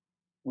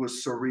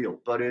was surreal.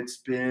 But it's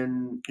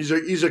been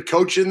he's a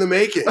coach in the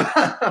making.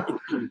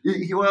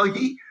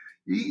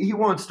 He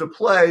wants to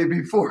play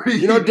before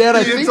he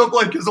Dad, he ends up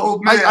like his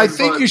old man. I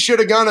think you should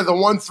have gone to the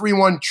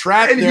 1-3-1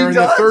 track there in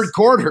the third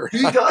quarter.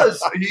 He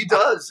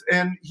does.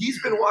 And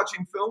he's been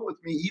watching film with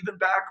me even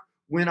back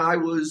when I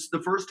was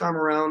the first time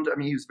around. I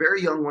mean, he was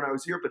very young when I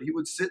was here, but he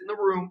would sit in the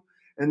room.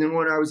 And then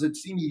when I was at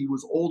CME, he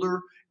was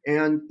older,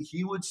 and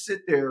he would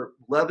sit there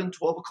 11,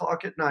 12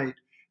 o'clock at night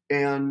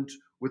and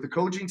with the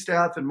coaching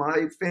staff in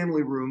my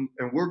family room,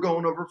 and we're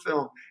going over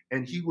film,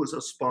 and he was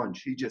a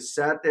sponge. He just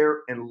sat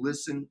there and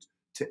listened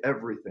to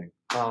everything.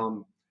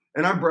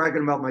 And I'm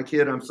bragging about my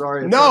kid. I'm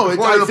sorry. No,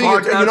 I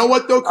think you know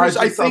what though, Chris.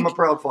 I'm a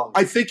proud father.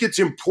 I think it's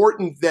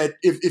important that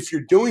if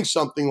you're doing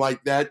something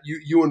like that,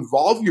 you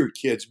involve your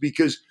kids,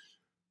 because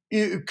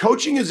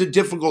coaching is a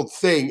difficult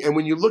thing. And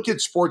when you look at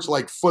sports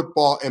like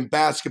football and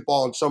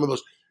basketball and some of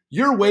those,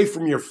 you're away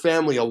from your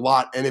family a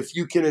lot. And if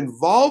you can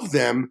involve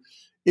them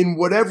in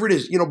whatever it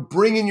is,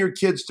 bringing your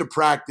kids to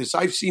practice.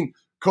 I've seen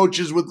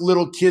coaches with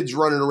little kids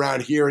running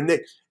around here, and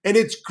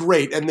it's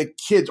great. And the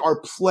kids,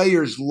 our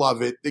players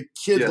love it. The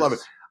kids love it.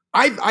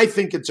 I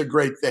think it's a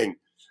great thing.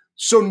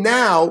 So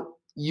now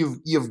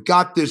you've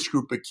got this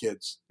group of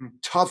kids.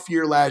 Tough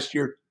year last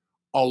year.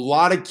 A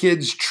lot of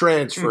kids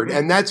transferred. Mm-hmm.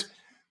 And that's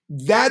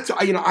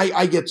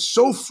I get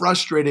so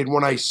frustrated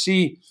when I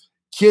see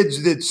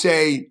kids that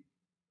say,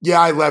 "Yeah,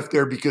 I left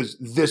there because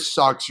this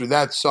sucks or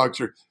that sucks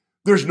or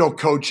there's no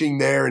coaching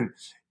there." And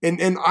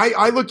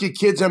I look at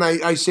kids and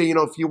I say,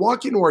 if you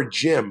walk into our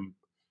gym,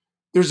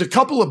 there's a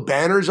couple of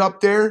banners up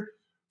there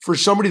for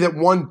somebody that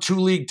won 2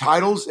 league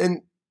titles,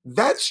 and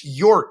that's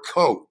your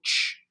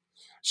coach.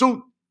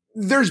 So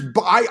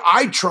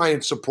I try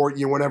and support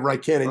you whenever I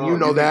can, and you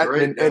know that.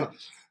 Great, and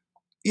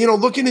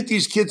looking at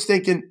these kids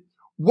thinking,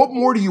 what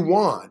more do you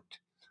want?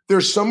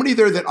 There's somebody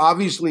there that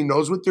obviously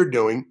knows what they're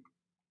doing.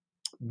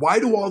 Why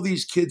do all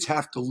these kids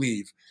have to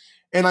leave?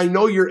 And I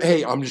know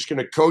I'm just going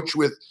to coach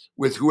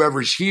with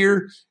whoever's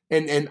here.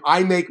 And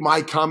I make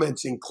my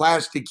comments in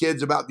class to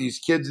kids about these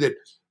kids that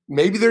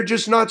maybe they're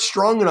just not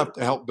strong enough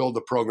to help build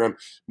the program.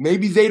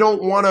 Maybe they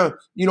don't want to,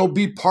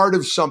 be part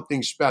of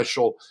something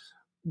special.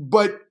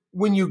 But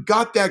when you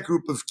got that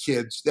group of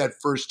kids that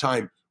first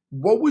time,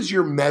 what was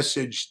your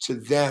message to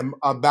them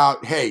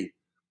about, hey,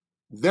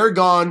 they're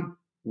gone,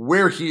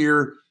 we're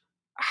here.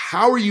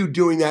 How are you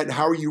doing that? And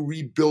how are you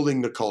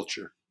rebuilding the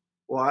culture?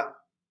 Well,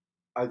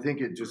 I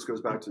think it just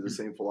goes back to the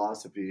same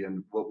philosophy.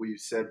 And what we've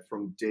said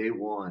from day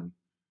one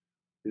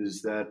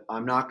is that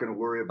I'm not going to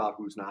worry about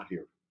who's not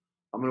here.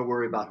 I'm going to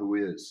worry about who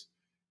is.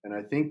 And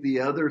I think the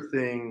other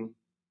thing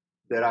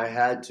that I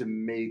had to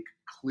make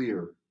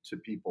clear to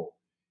people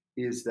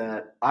is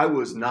that I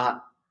was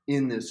not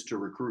in this to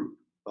recruit.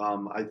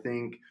 I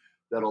think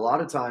that a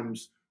lot of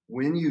times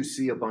when you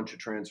see a bunch of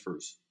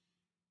transfers,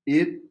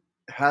 it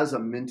has a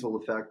mental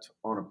effect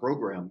on a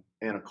program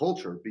and a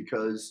culture,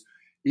 because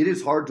it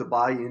is hard to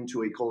buy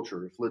into a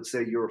culture. If, let's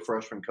say, you're a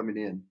freshman coming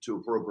in to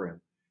a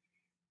program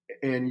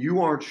and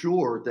you aren't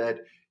sure that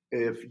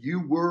if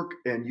you work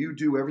and you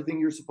do everything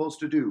you're supposed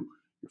to do,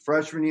 your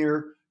freshman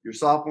year, your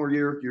sophomore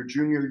year, your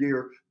junior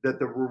year, that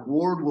the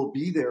reward will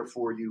be there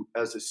for you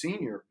as a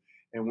senior.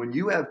 And when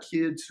you have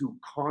kids who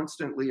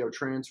constantly are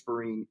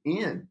transferring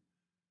in,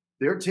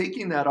 they're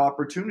taking that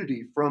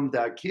opportunity from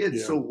that kid.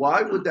 Yeah. So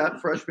why would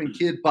that freshman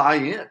kid buy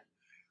in?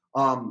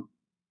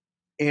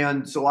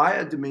 And so I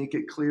had to make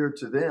it clear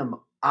to them,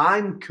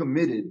 I'm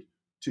committed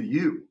to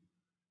you.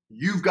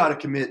 You've got to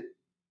commit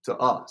to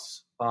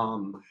us.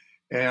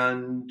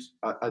 And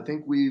I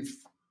think we've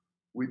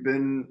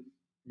been,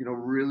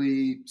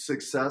 really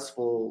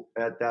successful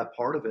at that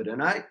part of it.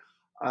 And I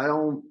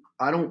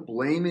don't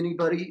blame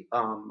anybody.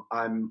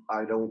 I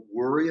don't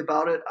worry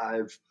about it.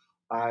 I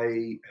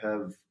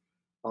have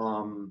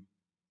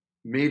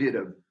made it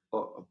a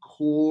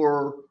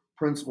core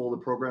principle of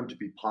the program to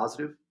be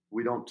positive.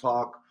 We don't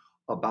talk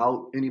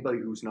about anybody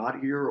who's not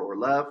here or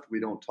left. We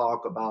don't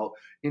talk about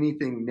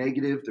anything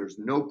negative. There's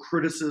no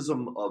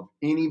criticism of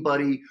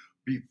anybody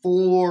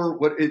before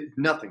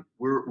nothing.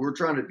 We're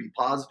trying to be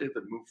positive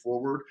and move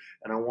forward,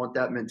 and I want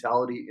that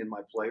mentality in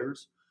my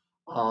players.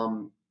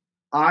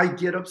 I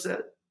get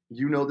upset,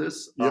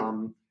 this, Yep.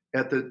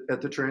 at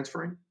the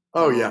transferring.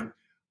 Oh yeah.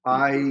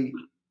 I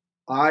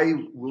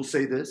will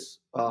say this.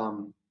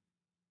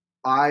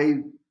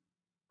 I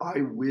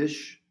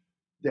wish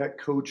that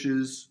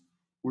coaches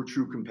were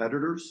true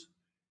competitors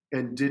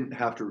and didn't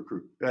have to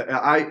recruit.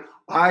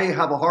 I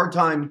have a hard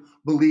time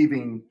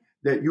believing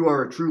that you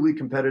are a truly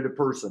competitive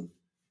person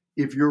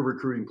if you're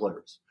recruiting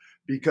players,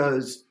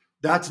 because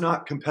that's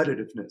not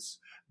competitiveness.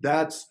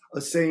 That's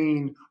a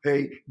saying,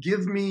 hey,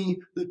 give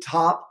me the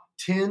top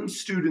 10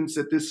 students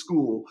at this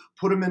school,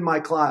 put them in my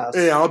class.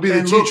 Yeah, I'll be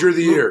the teacher of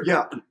the year.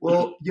 Yeah.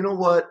 Well, you know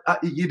what?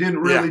 You didn't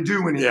really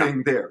do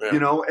anything there,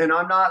 and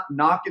I'm not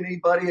knocking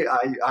anybody.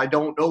 I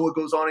don't know what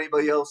goes on in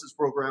anybody else's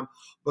program.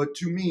 But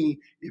to me,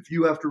 if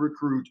you have to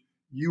recruit,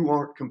 you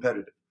aren't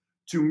competitive.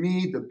 To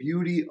me, the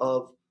beauty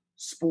of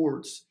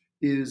sports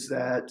is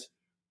that,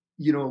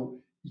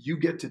 you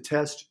get to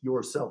test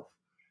yourself.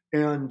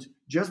 And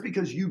just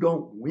because you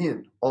don't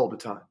win all the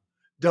time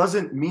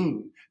doesn't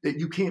mean that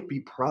you can't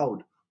be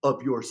proud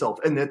of yourself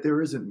and that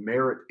there isn't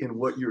merit in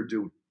what you're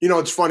doing.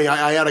 It's funny.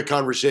 I had a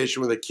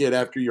conversation with a kid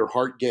after your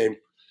Hart game,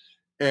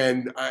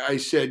 and I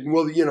said,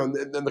 well, and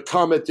the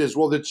comment is,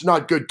 well, it's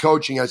not good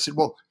coaching. I said,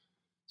 well,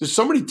 does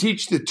somebody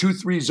teach the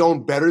 2-3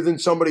 zone better than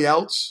somebody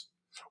else?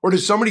 Or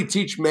does somebody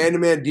teach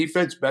man-to-man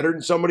defense better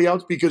than somebody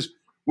else? Because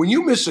when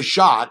you miss a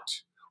shot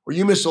or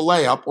you miss a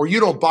layup or you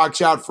don't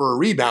box out for a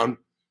rebound,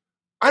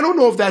 I don't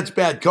know if that's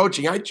bad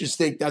coaching. I just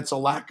think that's a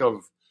lack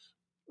of,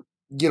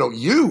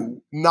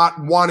 you not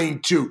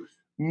wanting to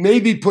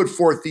maybe put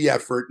forth the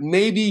effort,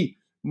 maybe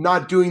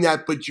not doing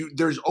that, but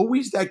there's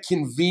always that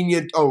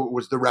convenient, it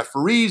was the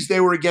referees, they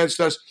were against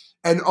us,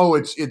 and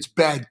it's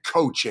bad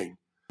coaching.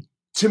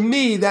 To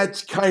me,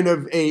 that's kind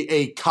of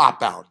a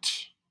cop-out.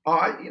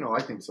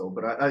 I think so,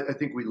 but I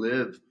think we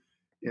live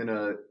in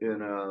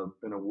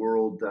a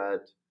world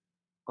that,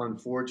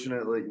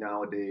 unfortunately,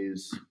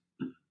 nowadays,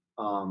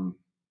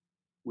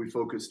 we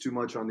focus too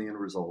much on the end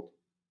result,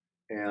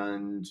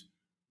 and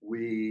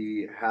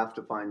we have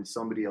to find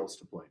somebody else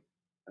to blame.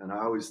 And I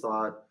always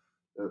thought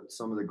that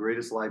some of the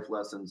greatest life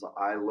lessons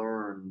I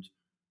learned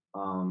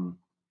from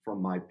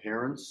my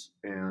parents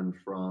and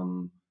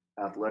from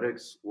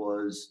athletics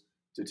was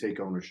to take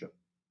ownership.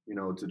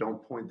 To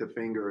don't point the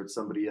finger at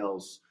somebody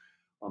else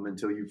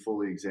until you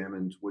fully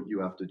examined what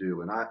you have to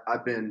do. And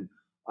I've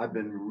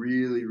been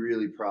really,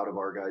 really proud of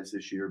our guys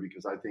this year,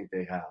 because I think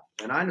they have.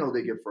 And I know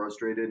they get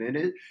frustrated,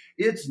 and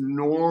it's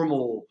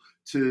normal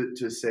to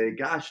say,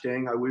 gosh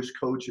dang, I wish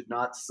coach had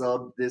not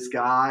subbed this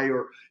guy,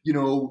 or,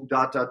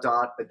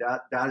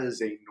 That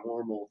is a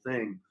normal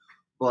thing.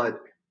 But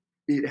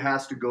it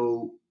has to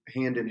go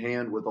hand in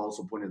hand with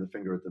also pointing the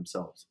finger at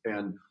themselves.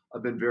 And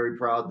I've been very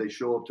proud. They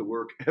show up to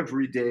work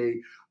every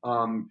day.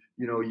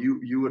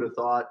 You would have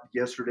thought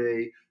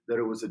yesterday that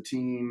it was a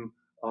team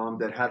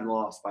that hadn't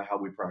lost by how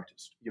we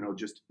practiced,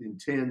 just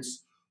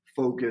intense,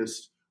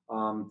 focused.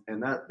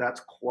 And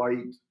that's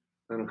quite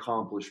an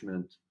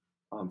accomplishment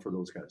for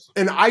those guys.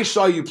 And I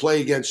saw you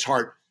play against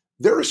Hart.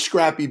 They're a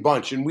scrappy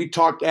bunch. And we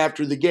talked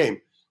after the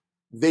game.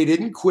 They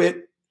didn't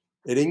quit.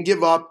 They didn't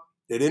give up.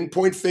 They didn't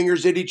point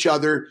fingers at each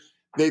other.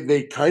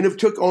 They kind of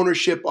took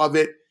ownership of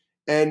it,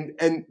 and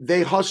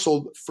they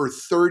hustled for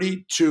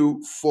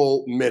 32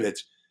 full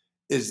minutes.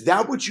 Is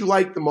that what you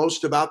like the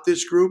most about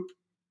this group?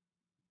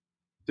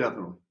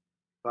 Definitely.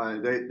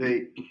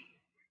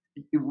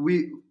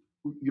 we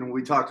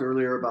talked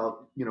earlier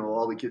about,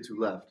 all the kids who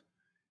left,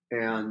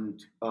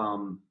 and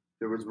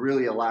there was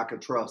really a lack of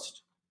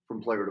trust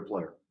from player to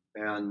player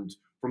and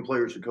from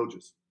players to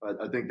coaches.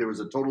 I think there was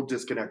a total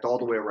disconnect all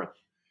the way around.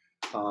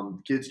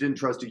 Kids didn't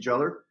trust each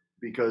other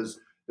because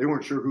they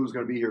weren't sure who was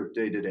going to be here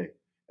day to day,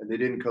 and they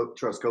didn't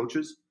trust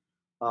coaches.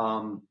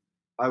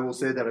 I will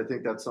say that I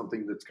think that's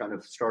something that's kind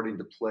of starting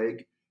to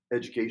plague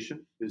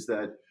education, is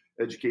that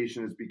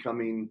education is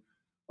becoming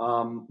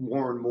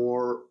more and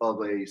more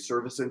of a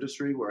service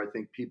industry where I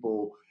think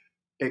people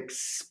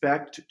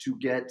expect to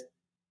get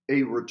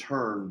a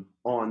return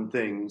on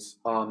things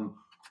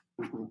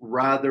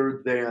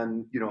rather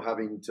than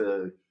having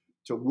to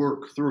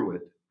work through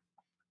it.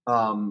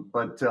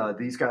 But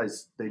these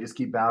guys, they just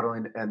keep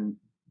battling, and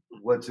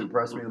what's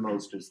impressed me the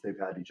most is they've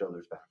had each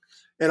other's back.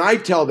 And I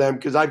tell them,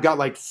 because I've got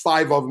like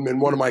 5 of them in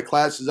one of my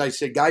classes, I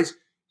say, guys,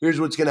 here's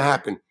what's going to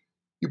happen.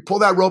 You pull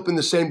that rope in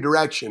the same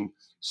direction,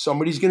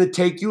 somebody's going to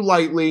take you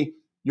lightly.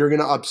 You're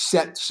going to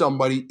upset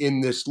somebody in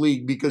this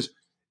league because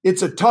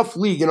it's a tough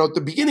league. At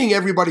the beginning,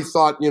 everybody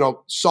thought,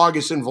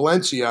 Saugus and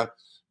Valencia.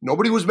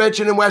 Nobody was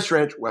mentioning West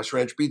Ranch. West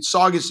Ranch beat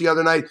Saugus the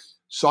other night.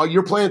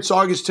 You're playing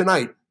Saugus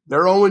tonight.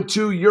 They're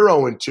 0-2. You're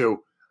 0-2.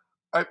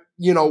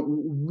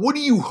 What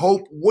do you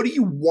hope? What do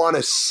you want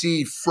to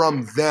see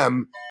from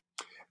them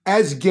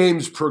as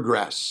games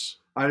progress?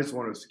 I just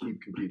want us to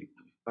keep competing.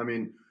 I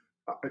mean,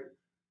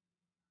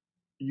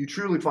 you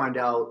truly find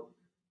out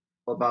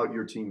about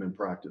your team in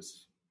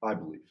practice, I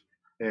believe.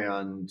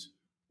 And,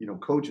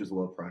 coaches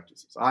love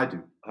practices. I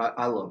do.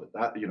 I love it.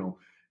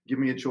 Give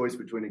me a choice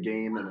between a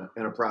game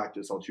and a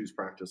practice. I'll choose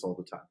practice all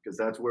the time because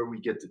that's where we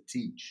get to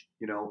teach,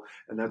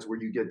 and that's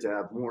where you get to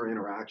have more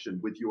interaction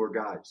with your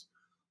guys.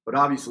 But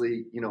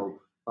obviously,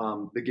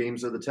 the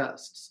games are the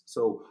tests.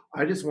 So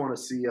I just want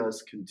to see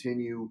us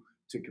continue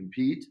to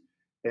compete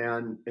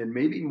and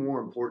maybe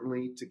more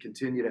importantly, to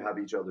continue to have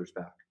each other's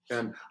back.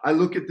 And I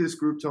look at this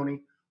group,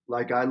 Tony,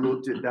 like I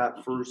looked at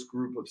that first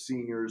group of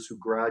seniors who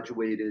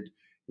graduated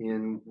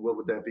in, what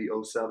would that be,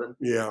 07?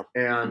 Yeah.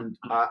 And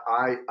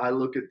I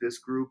look at this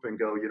group and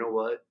go, you know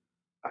what?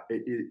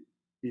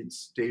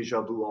 It's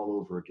deja vu all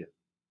over again.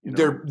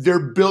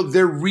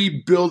 They're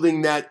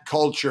rebuilding that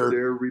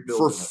culture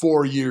for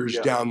 4 years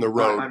down the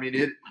road. I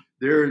mean,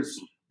 there's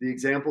the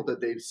example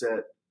that they've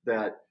set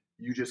that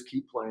you just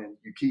keep playing,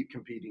 you keep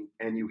competing,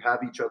 and you have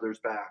each other's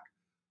back.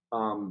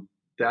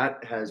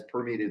 That has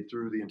permeated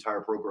through the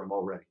entire program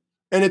already.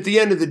 And at the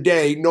end of the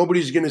day,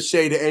 nobody's going to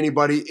say to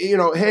anybody,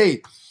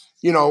 hey,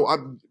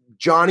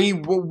 Johnny,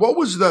 what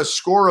was the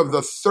score of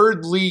the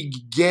third league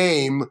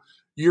game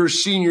your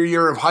senior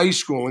year of high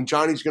school? And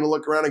Johnny's going to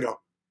look around and go,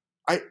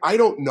 I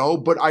don't know,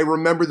 but I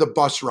remember the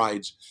bus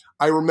rides.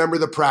 I remember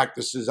the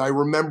practices. I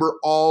remember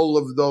all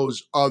of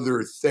those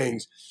other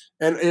things.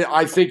 And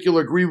I think you'll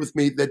agree with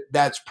me that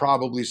that's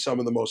probably some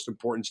of the most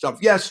important stuff.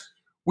 Yes,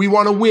 we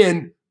want to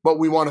win, but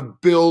we want to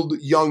build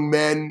young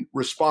men,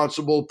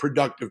 responsible,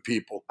 productive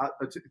people.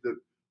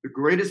 The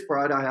greatest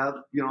pride I have,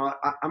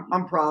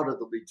 I'm proud of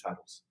the league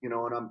titles,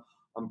 and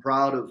I'm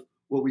proud of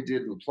what we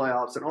did in the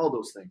playoffs and all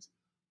those things.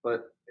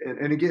 But,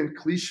 and again,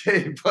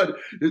 cliche, but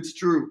it's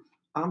true.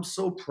 I'm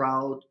so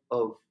proud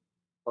of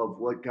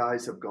what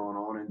guys have gone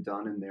on and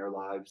done in their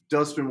lives.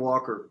 Dustin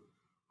Walker,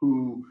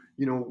 who,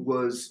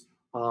 was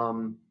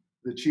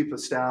the chief of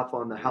staff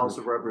on the House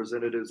of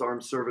Representatives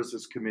Armed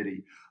Services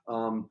Committee.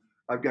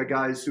 I've got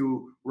guys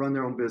who run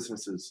their own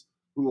businesses,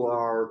 who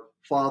are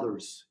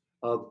fathers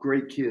of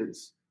great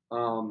kids.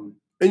 And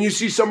you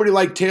see somebody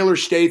like Taylor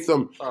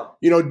Statham,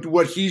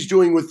 what he's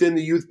doing within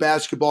the youth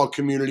basketball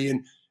community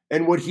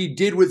and what he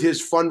did with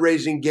his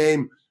fundraising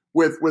game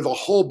with a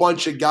whole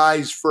bunch of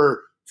guys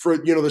for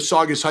the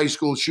Saugus High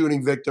School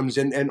shooting victims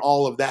and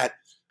all of that.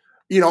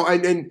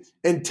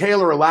 And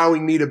Taylor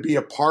allowing me to be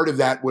a part of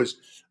that was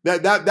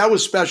that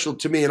was special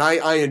to me, and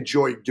I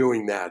enjoyed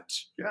doing that.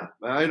 Yeah,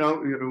 I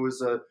know it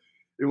was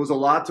a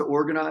lot to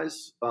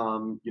organize.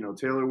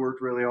 Taylor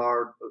worked really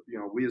hard.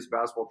 We as a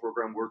basketball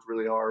program worked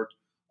really hard,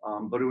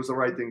 but it was the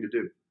right thing to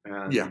do.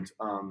 And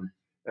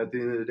at the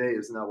end of the day,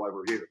 isn't that why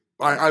we're here?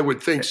 I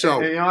would think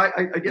so. And,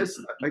 I guess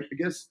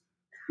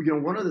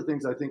one of the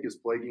things I think is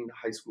plaguing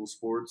high school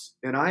sports,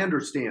 and I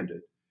understand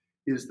it,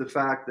 is the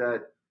fact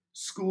that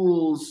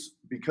schools,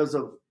 because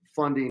of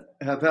funding,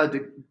 have had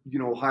to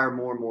hire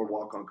more and more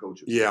walk-on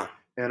coaches. Yeah,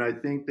 and I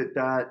think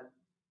that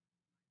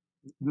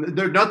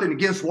there's nothing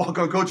against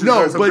walk-on coaches.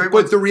 No,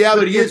 but the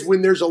reality is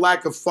when there's a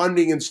lack of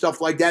funding and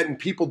stuff like that, and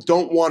people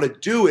don't want to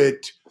do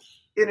it,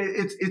 and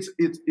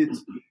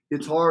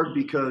it's hard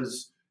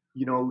because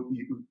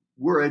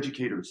we're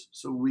educators,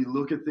 so we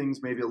look at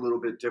things maybe a little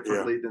bit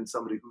differently than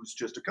somebody who's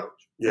just a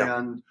coach. Yeah.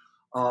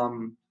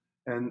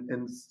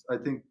 And I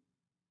think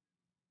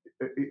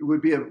it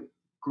would be a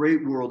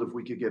great world if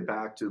we could get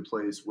back to a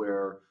place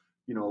where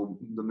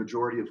the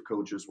majority of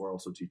coaches were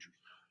also teachers.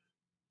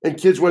 and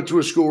kids went to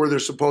a school where they're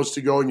supposed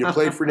to go, and you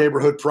played for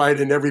neighborhood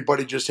pride, and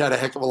everybody just had a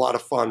heck of a lot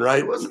of fun,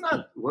 right? Wasn't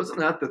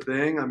that the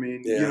thing? I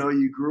mean, Yeah. you know,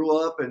 you grew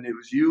up and it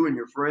was you and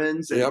your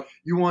friends, and Yep.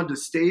 you wanted to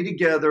stay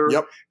together,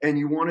 Yep. and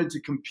you wanted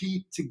to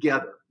compete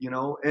together, you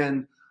know,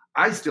 and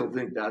I still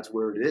think that's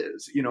where it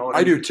is, you know.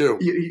 I do too.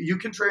 You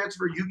can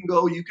transfer, you can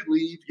go, you can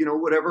leave, you know,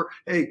 whatever.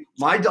 Hey,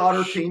 my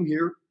daughter came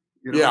here.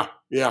 You know?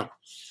 Yeah.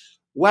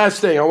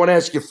 Last thing, I want to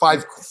ask you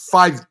five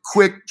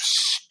quick,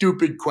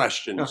 stupid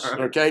questions,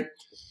 okay?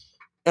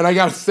 And I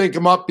got to think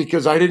them up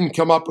because I didn't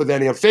come up with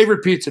any. A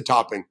favorite pizza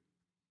topping?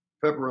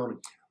 Pepperoni.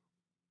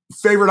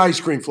 Favorite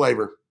ice cream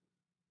flavor?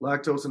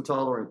 Lactose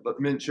intolerant, but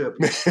mint chip.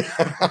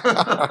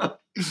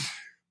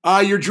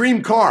 Your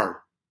dream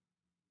car?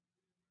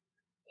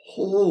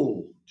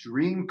 Oh,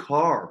 dream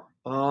car.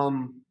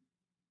 One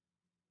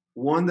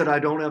that I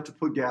don't have to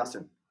put gas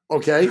in.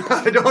 Okay.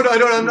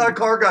 I'm not a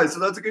car guy, so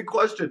that's a good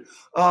question.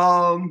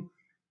 I'll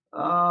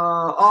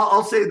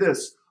say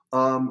this.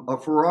 A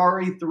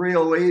Ferrari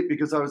 308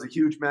 because I was a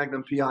huge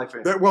Magnum PI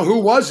fan. Well, who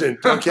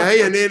wasn't?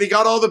 Okay. And then he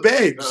got all the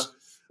babes.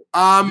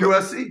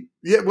 USC.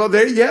 Yeah, well,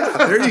 there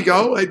you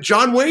go.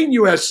 John Wayne,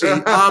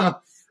 USC.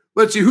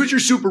 Let's see, who's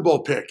your Super Bowl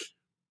pick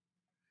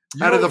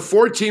out of the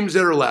 4 teams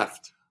that are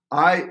left?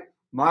 My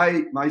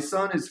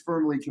son is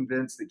firmly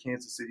convinced that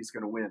Kansas City's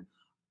going to win.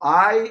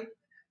 I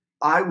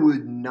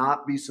would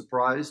not be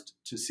surprised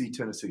to see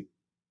Tennessee.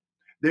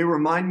 They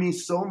remind me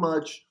so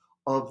much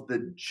of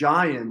the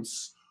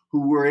Giants,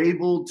 who were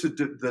able to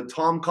do the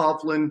Tom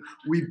Coughlin.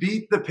 We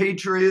beat the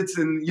Patriots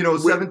and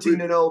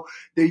 17-0.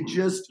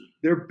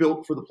 They're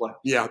built for the playoffs.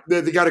 Yeah,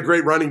 they got a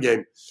great running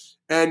game.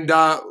 And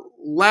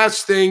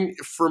last thing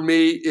for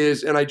me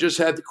is, and I just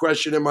had the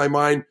question in my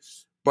mind,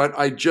 but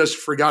I just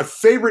forgot.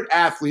 Favorite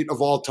athlete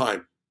of all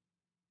time?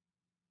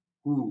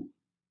 Ooh.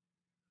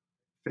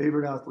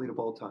 Favorite athlete of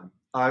all time?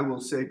 I will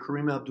say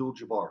Kareem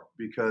Abdul-Jabbar,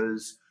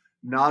 because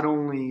not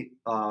only,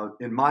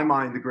 in my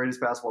mind, the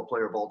greatest basketball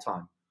player of all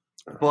time,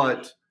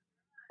 but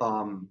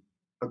a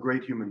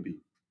great human being.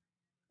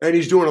 And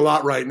he's doing a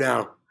lot right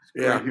now.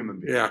 Great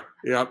human being.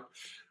 Yeah.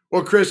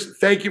 Well, Chris,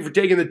 thank you for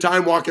taking the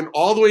time, walking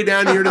all the way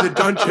down here to the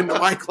dungeon to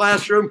my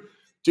classroom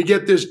to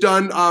get this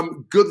done.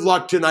 Good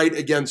luck tonight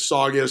against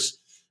Saugus.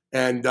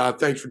 And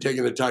thanks for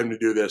taking the time to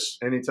do this.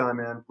 Anytime,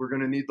 man. We're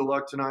going to need the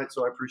luck tonight,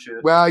 so I appreciate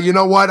it. Well, you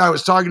know what? I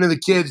was talking to the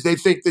kids. They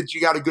think that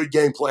you got a good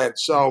game plan.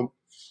 So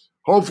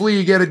hopefully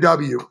you get a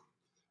W.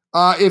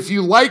 If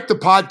you like the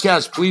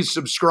podcast, please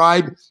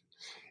subscribe.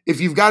 If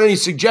you've got any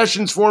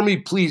suggestions for me,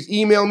 please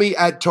email me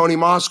at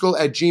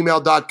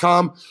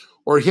TonyMoskal@gmail.com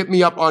or hit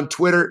me up on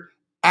Twitter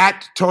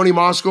at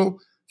TonyMoskal.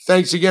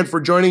 Thanks again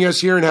for joining us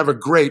here, and have a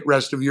great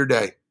rest of your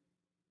day.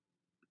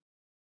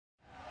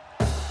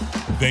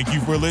 Thank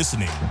you for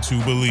listening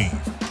to Believe.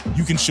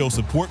 You can show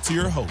support to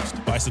your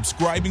host by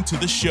subscribing to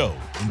the show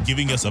and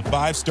giving us a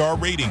 5-star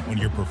rating on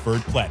your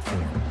preferred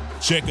platform.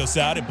 Check us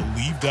out at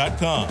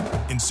Believe.com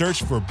and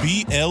search for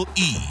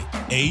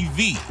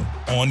BLEAV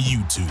on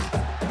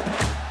YouTube.